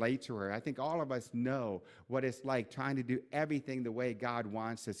kind of relate to her. I think all of us know what it's like trying to do everything the way God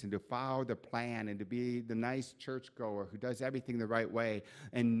wants us and to follow the plan and to be the nice churchgoer who does everything the right way,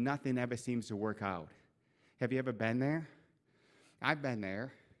 and nothing ever seems to work out. Have you ever been there? I've been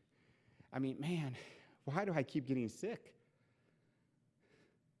there. Man, why do I keep getting sick?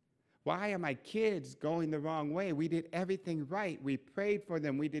 Why are my kids going the wrong way? We did everything right. We prayed for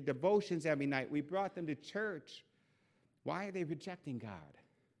them. We did devotions every night. We brought them to church. Why are they rejecting God?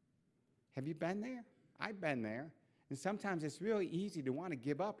 Have you been there? I've been there. And sometimes it's really easy to want to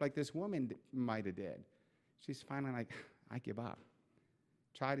give up like this woman might have did. She's finally like, I give up.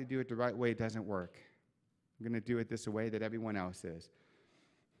 Try to do it the right way. It doesn't work. I'm going to do it this way that everyone else is.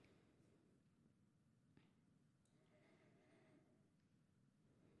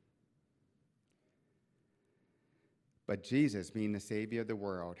 But Jesus, being the Savior of the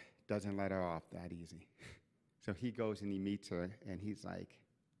world, doesn't let her off that easy. So he goes and he meets her, and he's like,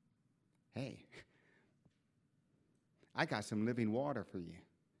 hey, I got some living water for you.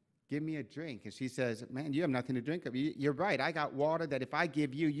 Give me a drink. And she says, man, you have nothing to drink of. You're right. I got water that if I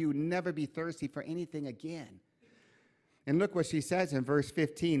give you, you'll never be thirsty for anything again. And look what she says in verse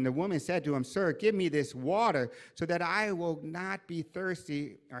 15. The woman said to him, sir, give me this water so that I will not be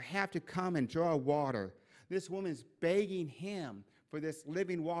thirsty or have to come and draw water. This woman's begging him for this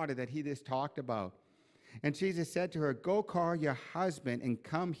living water that he just talked about. And Jesus said to her, go call your husband and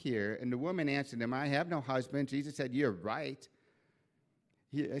come here. And the woman answered him, I have no husband. Jesus said, you're right.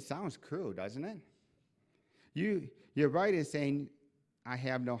 It sounds cruel, doesn't it? You're right in saying, I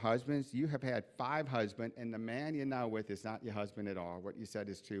have no husbands. You have had 5 husbands, and the man you're now with is not your husband at all. What you said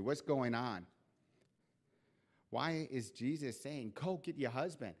is true. What's going on? Why is Jesus saying, go get your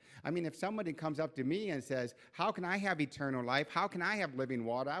husband? If somebody comes up to me and says, how can I have eternal life? How can I have living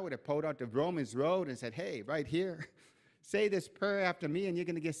water? I would have pulled out the Romans road and said, hey, right here, say this prayer after me and you're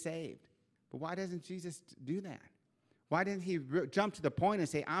going to get saved. But why doesn't Jesus do that? Why didn't he jump to the point and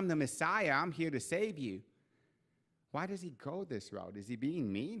say, I'm the Messiah, I'm here to save you? Why does he go this route? Is he being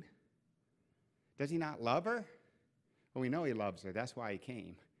mean? Does he not love her? Well, we know he loves her. That's why he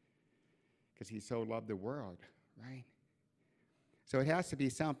came. Because he so loved the world, right? So it has to be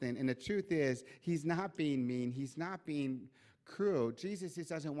something. And the truth is, he's not being mean. He's not being cruel. Jesus just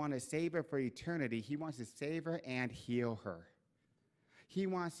doesn't want to save her for eternity. He wants to save her and heal her. He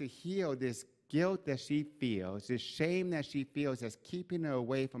wants to heal this guilt that she feels, this shame that she feels that's keeping her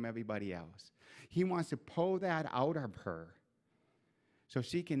away from everybody else. He wants to pull that out of her so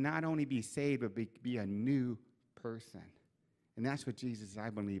she can not only be saved, but be a new person. And that's what Jesus, I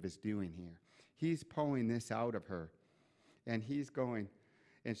believe, is doing here. He's pulling this out of her. And he's going,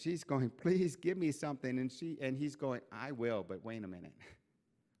 and she's going, please give me something. And he's going, I will, but wait a minute.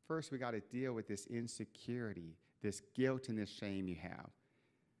 First, we got to deal with this insecurity, this guilt and this shame you have.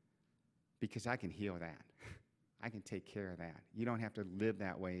 Because I can heal that. I can take care of that. You don't have to live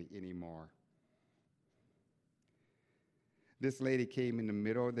that way anymore. This lady came in the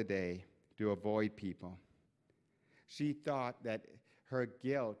middle of the day to avoid people. She thought that her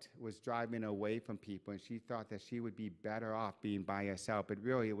guilt was driving her away from people, and she thought that she would be better off being by herself, but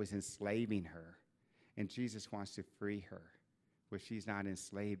really it was enslaving her. And Jesus wants to free her, where she's not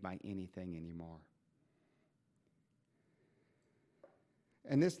enslaved by anything anymore.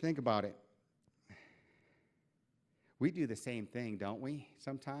 And just think about it. We do the same thing, don't we,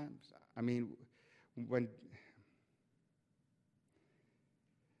 sometimes? I mean,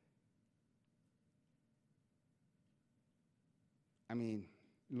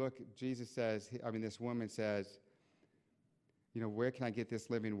 look, Jesus says, this woman says, where can I get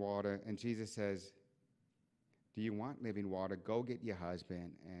this living water? And Jesus says, do you want living water? Go get your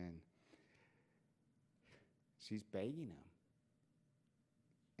husband. And she's begging him.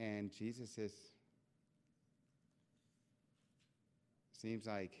 And Jesus seems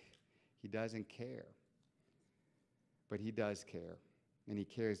like he doesn't care. But he does care. And he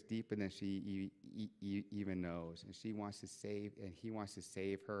cares deeper than she even knows. And he wants to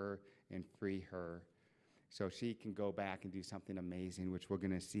save her and free her so she can go back and do something amazing, which we're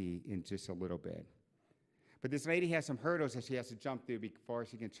going to see in just a little bit. But this lady has some hurdles that she has to jump through before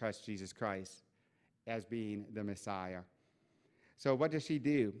she can trust Jesus Christ as being the Messiah. So what does she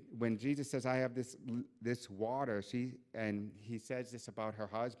do? When Jesus says, I have this water, and he says this about her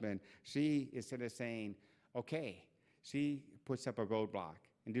husband, she, instead of saying, okay, she puts up a roadblock.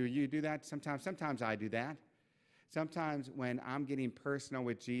 And do you do that sometimes? Sometimes I do that. Sometimes when I'm getting personal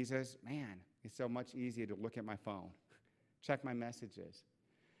with Jesus, man, it's so much easier to look at my phone, check my messages.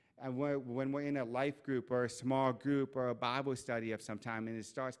 And when we're in a life group or a small group or a Bible study of some time and it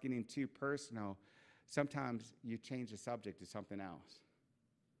starts getting too personal, sometimes you change the subject to something else.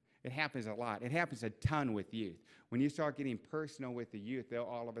 It happens a lot. It happens a ton with youth. When you start getting personal with the youth, they'll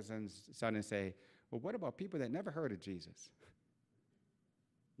all of a sudden say, well, what about people that never heard of Jesus?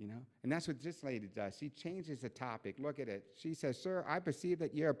 And that's what this lady does. She changes the topic. Look at it. She says, sir, I perceive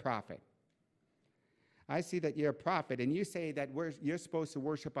that you're a prophet. I see that you're a prophet, and you say that you're supposed to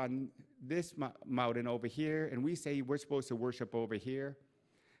worship on this mountain over here, and we say we're supposed to worship over here.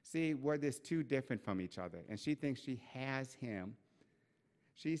 See, we're this too different from each other. And she thinks she has him.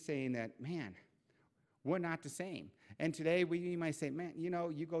 She's saying that, man, we're not the same. And today we might say, man,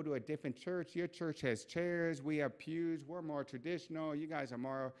 you go to a different church. Your church has chairs. We have pews. We're more traditional. You guys are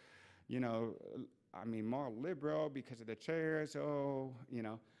more, more liberal because of the chairs. Oh,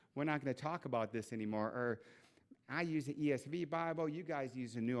 we're not going to talk about this anymore. Or I use the ESV Bible. You guys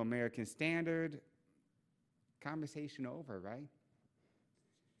use the New American Standard. Conversation over, right?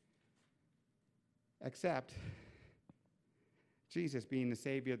 Except Jesus, being the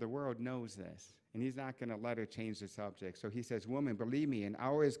Savior of the world, knows this. And he's not going to let her change the subject. So he says, woman, believe me, an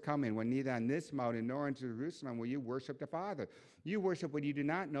hour is coming when neither on this mountain nor in Jerusalem will you worship the Father. You worship what you do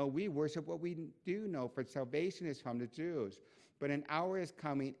not know. We worship what we do know, for salvation is from the Jews. But an hour is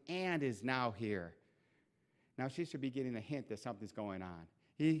coming and is now here. Now she should be getting a hint that something's going on.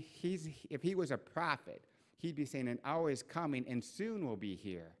 If he was a prophet, he'd be saying an hour is coming and soon will be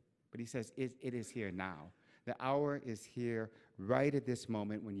here. But he says it is here now. The hour is here right at this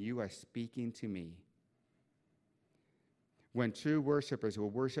moment when you are speaking to me. When true worshipers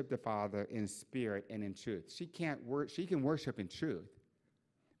will worship the Father in spirit and in truth. She can worship in truth,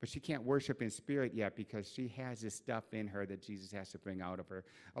 but she can't worship in spirit yet because she has this stuff in her that Jesus has to bring out of her.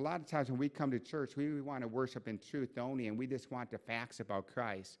 A lot of times when we come to church, we want to worship in truth only, and we just want the facts about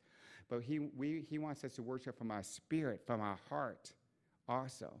Christ. But he wants us to worship from our spirit, from our heart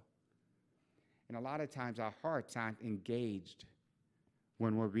also. And a lot of times our hearts aren't engaged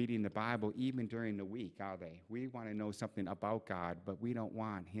when we're reading the Bible, even during the week, are they? We want to know something about God, but we don't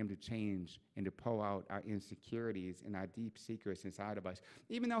want him to change and to pull out our insecurities and our deep secrets inside of us,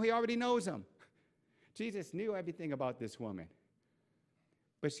 even though he already knows them. Jesus knew everything about this woman,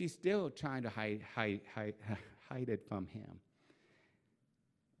 but she's still trying to hide it from him.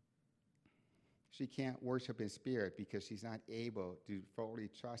 She can't worship in spirit because she's not able to fully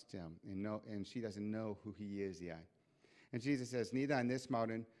trust him and she doesn't know who he is yet. And Jesus says, neither on this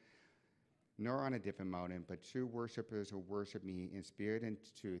mountain nor on a different mountain, but true worshipers will worship me in spirit and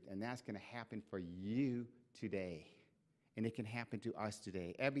truth. And that's going to happen for you today. And it can happen to us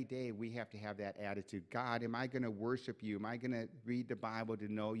today. Every day we have to have that attitude. God, am I going to worship you? Am I going to read the Bible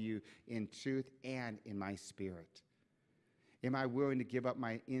to know you in truth and in my spirit? Am I willing to give up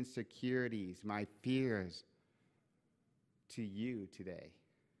my insecurities, my fears to you today?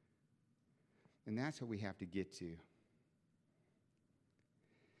 And that's what we have to get to.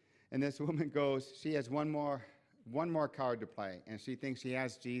 And this woman goes, she has one more card to play, and she thinks she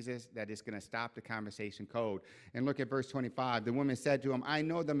has Jesus, that is going to stop the conversation cold. And look at verse 25. The woman said to him, I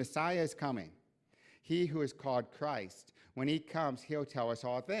know the Messiah is coming, he who is called Christ. When he comes, he'll tell us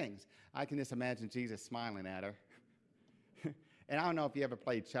all things. I can just imagine Jesus smiling at her. And I don't know if you ever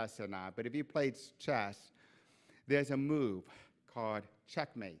played chess or not, but if you played chess, there's a move called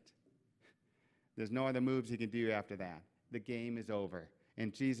checkmate. There's no other moves you can do after that. The game is over.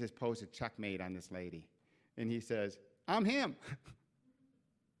 And Jesus posed a checkmate on this lady. And he says, I'm him.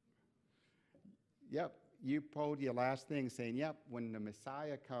 Yep, you pulled your last thing saying, yep, when the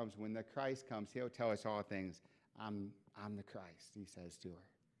Messiah comes, when the Christ comes, he'll tell us all things. I'm the Christ, he says to her.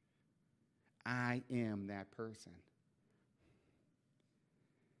 I am that person.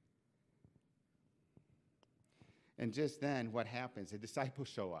 And just then, what happens? The disciples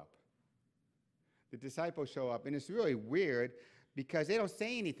show up. The disciples show up, and it's really weird because they don't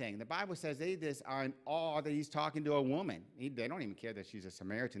say anything. The Bible says they just are in awe that he's talking to a woman. They don't even care that she's a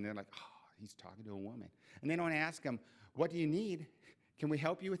Samaritan. They're like, oh, he's talking to a woman. And they don't ask him, what do you need? Can we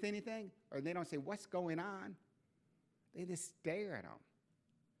help you with anything? Or they don't say, what's going on? They just stare at him.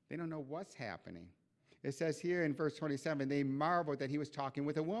 They don't know what's happening. It says here in verse 27, they marveled that he was talking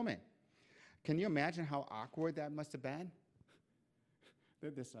with a woman. Can you imagine how awkward that must have been? They're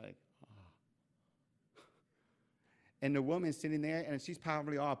just like, oh. And the woman's sitting there, and she's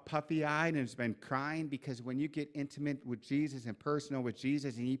probably all puffy-eyed and has been crying because when you get intimate with Jesus and personal with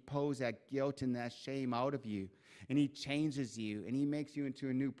Jesus, and he pulls that guilt and that shame out of you, and he changes you, and he makes you into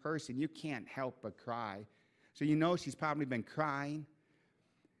a new person, you can't help but cry. So you know she's probably been crying,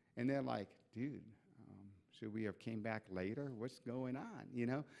 and they're like, dude, should we have came back later? What's going on, you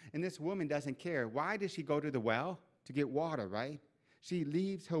know? And this woman doesn't care. Why does she go to the well? To get water, right? She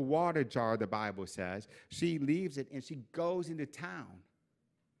leaves her water jar, the Bible says. She leaves it, and she goes into town.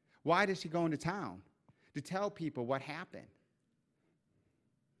 Why does she go into town? To tell people what happened.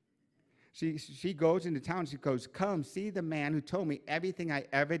 She goes into town. She goes, come, see the man who told me everything I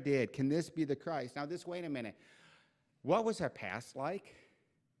ever did. Can this be the Christ? Now, wait a minute. What was her past like?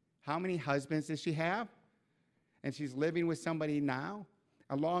 How many husbands does she have? And she's living with somebody now.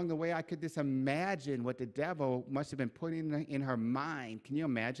 Along the way, I could just imagine what the devil must have been putting in her mind. Can you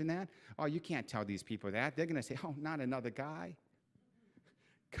imagine that? Oh, you can't tell these people that. They're going to say, oh, not another guy.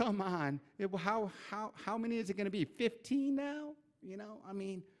 Come on. How many is it going to be? 15 now? You know, I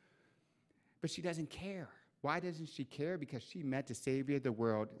mean, but she doesn't care. Why doesn't she care? Because she met the Savior of the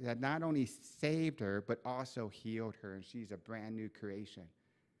world that not only saved her, but also healed her, and she's a brand new creation.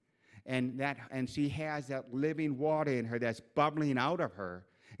 And she has that living water in her that's bubbling out of her,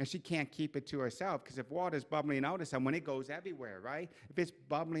 and she can't keep it to herself, because if water's bubbling out of someone, it goes everywhere, right? If it's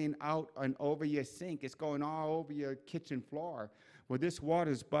bubbling out and over your sink, it's going all over your kitchen floor. Well, this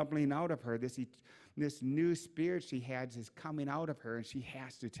water's bubbling out of her. This new spirit she has is coming out of her, and she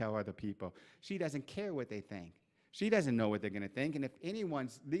has to tell other people. She doesn't care what they think. She doesn't know what they're going to think, and if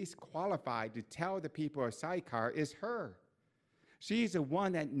anyone's least qualified to tell the people of Sychar, is her. She's the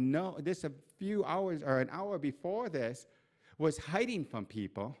one that this a few hours or an hour before this was hiding from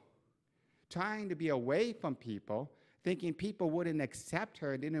people, trying to be away from people, thinking people wouldn't accept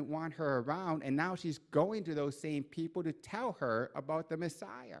her, didn't want her around, and now she's going to those same people to tell her about the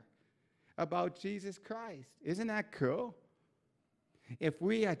Messiah, about Jesus Christ. Isn't that cool? If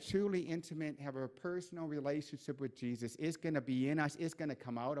we are truly intimate, have a personal relationship with Jesus, it's going to be in us, it's going to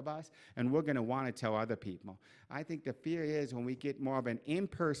come out of us, and we're going to want to tell other people. I think the fear is when we get more of an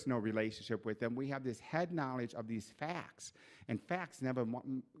impersonal relationship with them, we have this head knowledge of these facts. And facts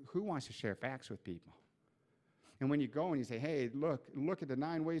who wants to share facts with people? And when you go and you say, hey, look at the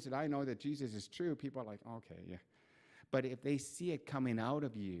 9 ways that I know that Jesus is true, people are like, okay, yeah. But if they see it coming out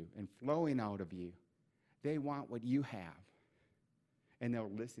of you and flowing out of you, they want what you have. And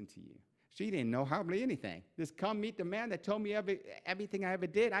they'll listen to you. She didn't know hardly anything. Just come meet the man that told me everything I ever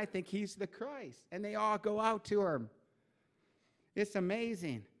did. I think he's the Christ. And they all go out to her. It's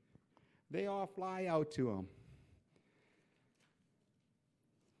amazing. They all fly out to him.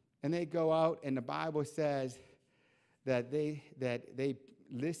 And they go out, and the Bible says that they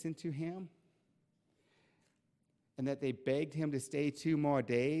listen to him. and that they begged him to stay 2 more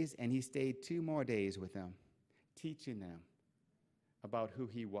days, and he stayed 2 more days with them, teaching them about who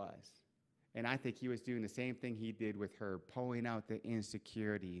he was. And I think he was doing the same thing he did with her, pulling out the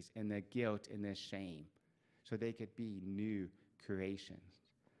insecurities and the guilt and the shame so they could be new creations.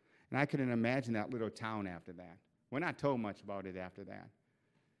 And I couldn't imagine that little town after that. We're not told much about it after that.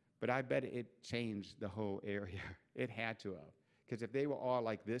 But I bet it changed the whole area. It had to have. Because if they were all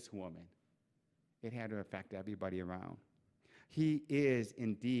like this woman, it had to affect everybody around. He is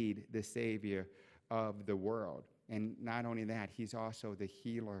indeed the Savior of the world. And not only that, he's also the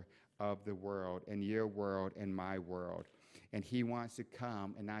healer of the world, and your world and my world. And he wants to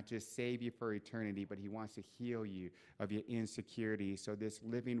come and not just save you for eternity, but he wants to heal you of your insecurities. So this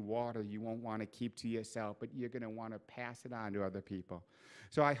living water you won't want to keep to yourself, but you're going to want to pass it on to other people.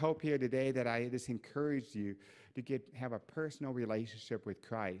 So I hope here today that I just encourage you to have a personal relationship with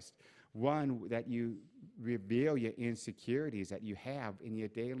Christ. One, that you reveal your insecurities that you have in your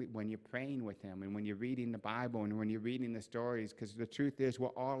daily, when you're praying with him and when you're reading the Bible and when you're reading the stories, because the truth is we're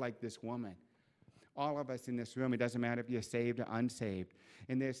all like this woman. All of us in this room, it doesn't matter if you're saved or unsaved.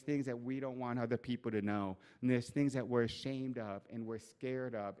 And there's things that we don't want other people to know. And there's things that we're ashamed of and we're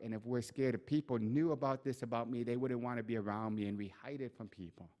scared of. And if we're scared, if people knew about this about me, they wouldn't want to be around me, and we hide it from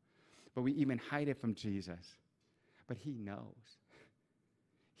people. But we even hide it from Jesus. But he knows.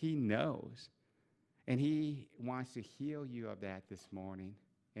 He knows. And he wants to heal you of that this morning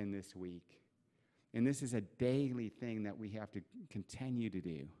and this week. And this is a daily thing that we have to continue to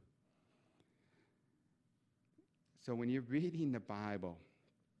do. So when you're reading the Bible,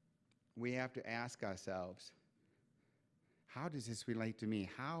 we have to ask ourselves, how does this relate to me?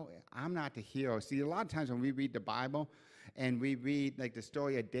 I'm not the hero. See, a lot of times when we read the Bible and we read like the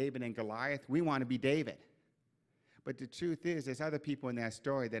story of David and Goliath, we want to be David. But the truth is, there's other people in that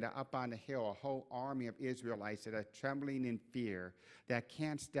story that are up on the hill, a whole army of Israelites that are trembling in fear, that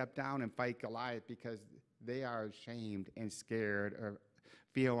can't step down and fight Goliath because they are ashamed and scared or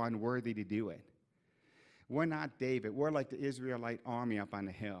feel unworthy to do it. We're not David. We're like the Israelite army up on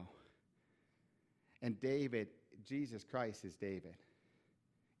the hill. And David, Jesus Christ is David.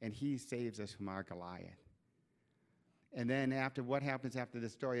 And he saves us from our Goliath. And then what happens after the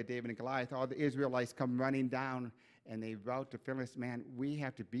story of David and Goliath, all the Israelites come running down and they rout the Philistines. Man, we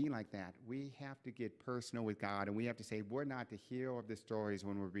have to be like that. We have to get personal with God, and we have to say, we're not the hero of the stories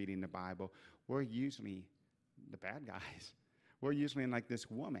when we're reading the Bible. We're usually the bad guys. We're usually like this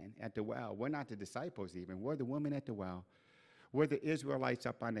woman at the well. We're not the disciples even. We're the woman at the well. We're the Israelites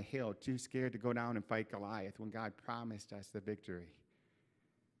up on the hill, too scared to go down and fight Goliath when God promised us the victory.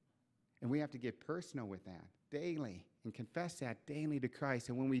 And we have to get personal with that daily and confess that daily to Christ.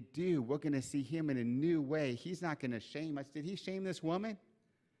 And when we do, we're going to see him in a new way. He's not going to shame us. Did he shame this woman?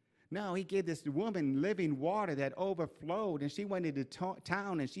 No, he gave this woman living water that overflowed. And she went into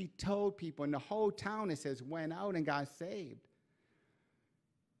town and she told people. And the whole town, it says, went out and got saved.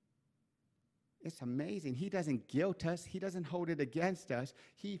 It's amazing. He doesn't guilt us. He doesn't hold it against us.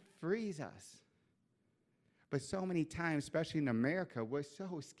 He frees us. But so many times, especially in America, we're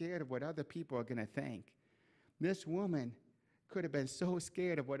so scared of what other people are going to think. This woman could have been so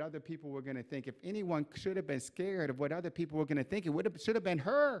scared of what other people were going to think. If anyone should have been scared of what other people were going to think, should have been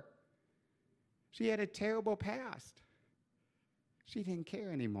her. She had a terrible past. She didn't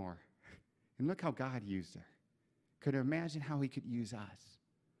care anymore. And look how God used her. Could you imagine how he could use us?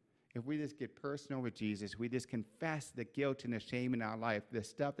 If we just get personal with Jesus, we just confess the guilt and the shame in our life, the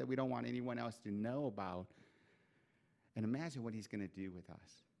stuff that we don't want anyone else to know about, and imagine what he's going to do with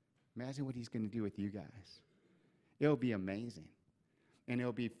us. Imagine what he's going to do with you guys. It'll be amazing, and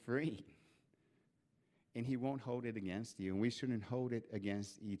it'll be free, and he won't hold it against you, and we shouldn't hold it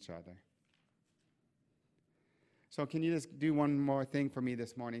against each other. So can you just do one more thing for me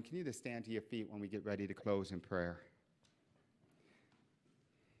this morning? Can you just stand to your feet when we get ready to close in prayer?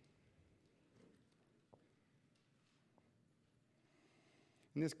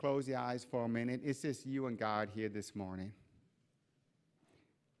 And just close your eyes for a minute. It's just you and God here this morning.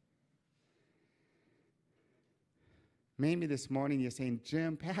 Maybe this morning you're saying,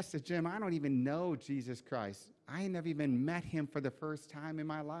 Pastor Jim, I don't even know Jesus Christ. I never even met him for the first time in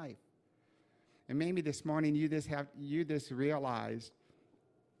my life. And maybe this morning you just realized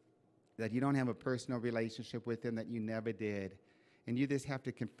that you don't have a personal relationship with him, that you never did. And you just have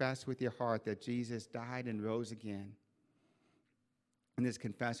to confess with your heart that Jesus died and rose again. And just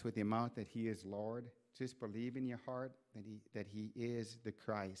confess with your mouth that he is Lord. Just believe in your heart that he is the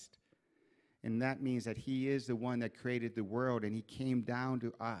Christ. And that means that he is the one that created the world, and he came down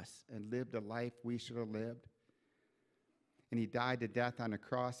to us and lived a life we should have lived. And he died the death on the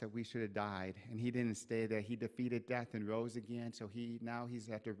cross that we should have died. And he didn't stay there. He defeated death and rose again. So now he's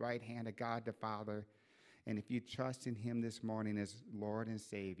at the right hand of God the Father. And if you trust in him this morning as Lord and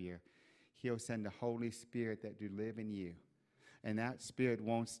Savior, he'll send the Holy Spirit that do live in you. And that Spirit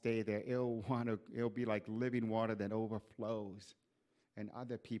won't stay there. It'll be like living water that overflows. And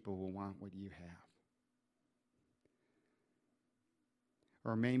other people will want what you have.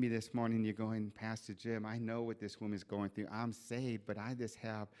 Or maybe this morning you're going, Pastor Jim, I know what this woman's going through. I'm saved, but I just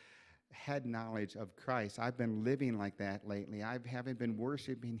have head knowledge of Christ. I've been living like that lately. I haven't been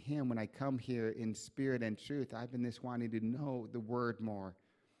worshiping him when I come here in spirit and truth. I've been just wanting to know the word more.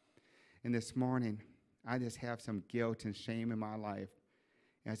 And this morning, I just have some guilt and shame in my life.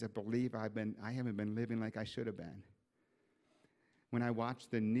 As a believer, I haven't been living like I should have been. When I watch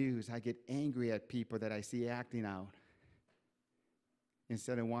the news, I get angry at people that I see acting out.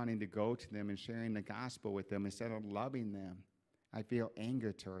 Instead of wanting to go to them and sharing the gospel with them, instead of loving them, I feel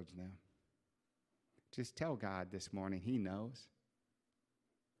anger towards them. Just tell God this morning, he knows.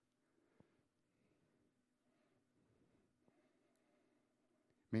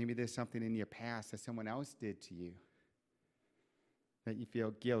 Maybe there's something in your past that someone else did to you that you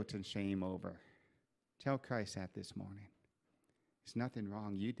feel guilt and shame over. Tell Christ that this morning. There's nothing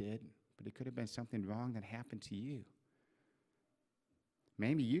wrong you did, but it could have been something wrong that happened to you.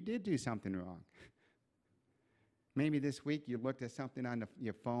 Maybe you did do something wrong. Maybe this week you looked at something on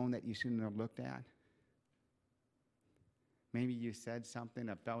your phone that you shouldn't have looked at. Maybe you said something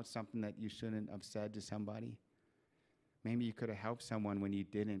or felt something that you shouldn't have said to somebody. Maybe you could have helped someone when you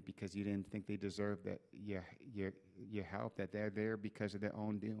didn't because you didn't think they deserved your help, that they're there because of their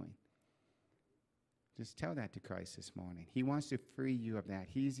own doing. Just tell that to Christ this morning. He wants to free you of that.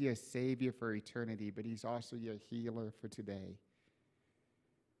 He's your Savior for eternity, but he's also your healer for today.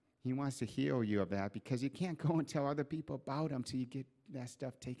 He wants to heal you of that because you can't go and tell other people about him until you get that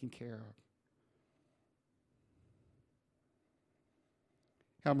stuff taken care of.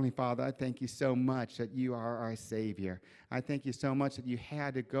 Heavenly Father, I thank you so much that you are our Savior. I thank you so much that you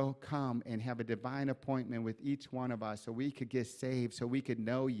had to come and have a divine appointment with each one of us so we could get saved, so we could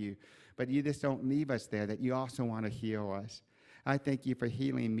know you. But you just don't leave us there, that you also want to heal us. I thank you for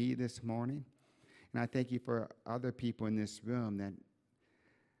healing me this morning. And I thank you for other people in this room that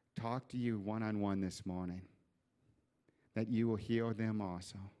talk to you one-on-one this morning, that you will heal them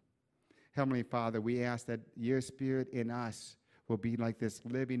also. Heavenly Father, we ask that your Spirit in us will be like this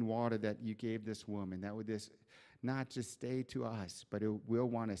living water that you gave this woman, that would just not just stay to us, but we'll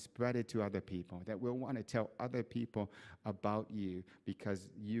want to spread it to other people, that we'll want to tell other people about you because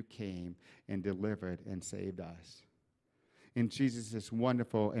you came and delivered and saved us. In Jesus'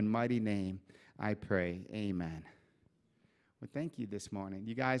 wonderful and mighty name, I pray, amen. Well, thank you this morning.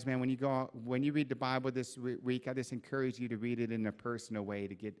 You guys, man, when you read the Bible this week, I just encourage you to read it in a personal way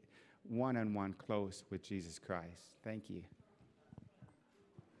to get one-on-one close with Jesus Christ. Thank you.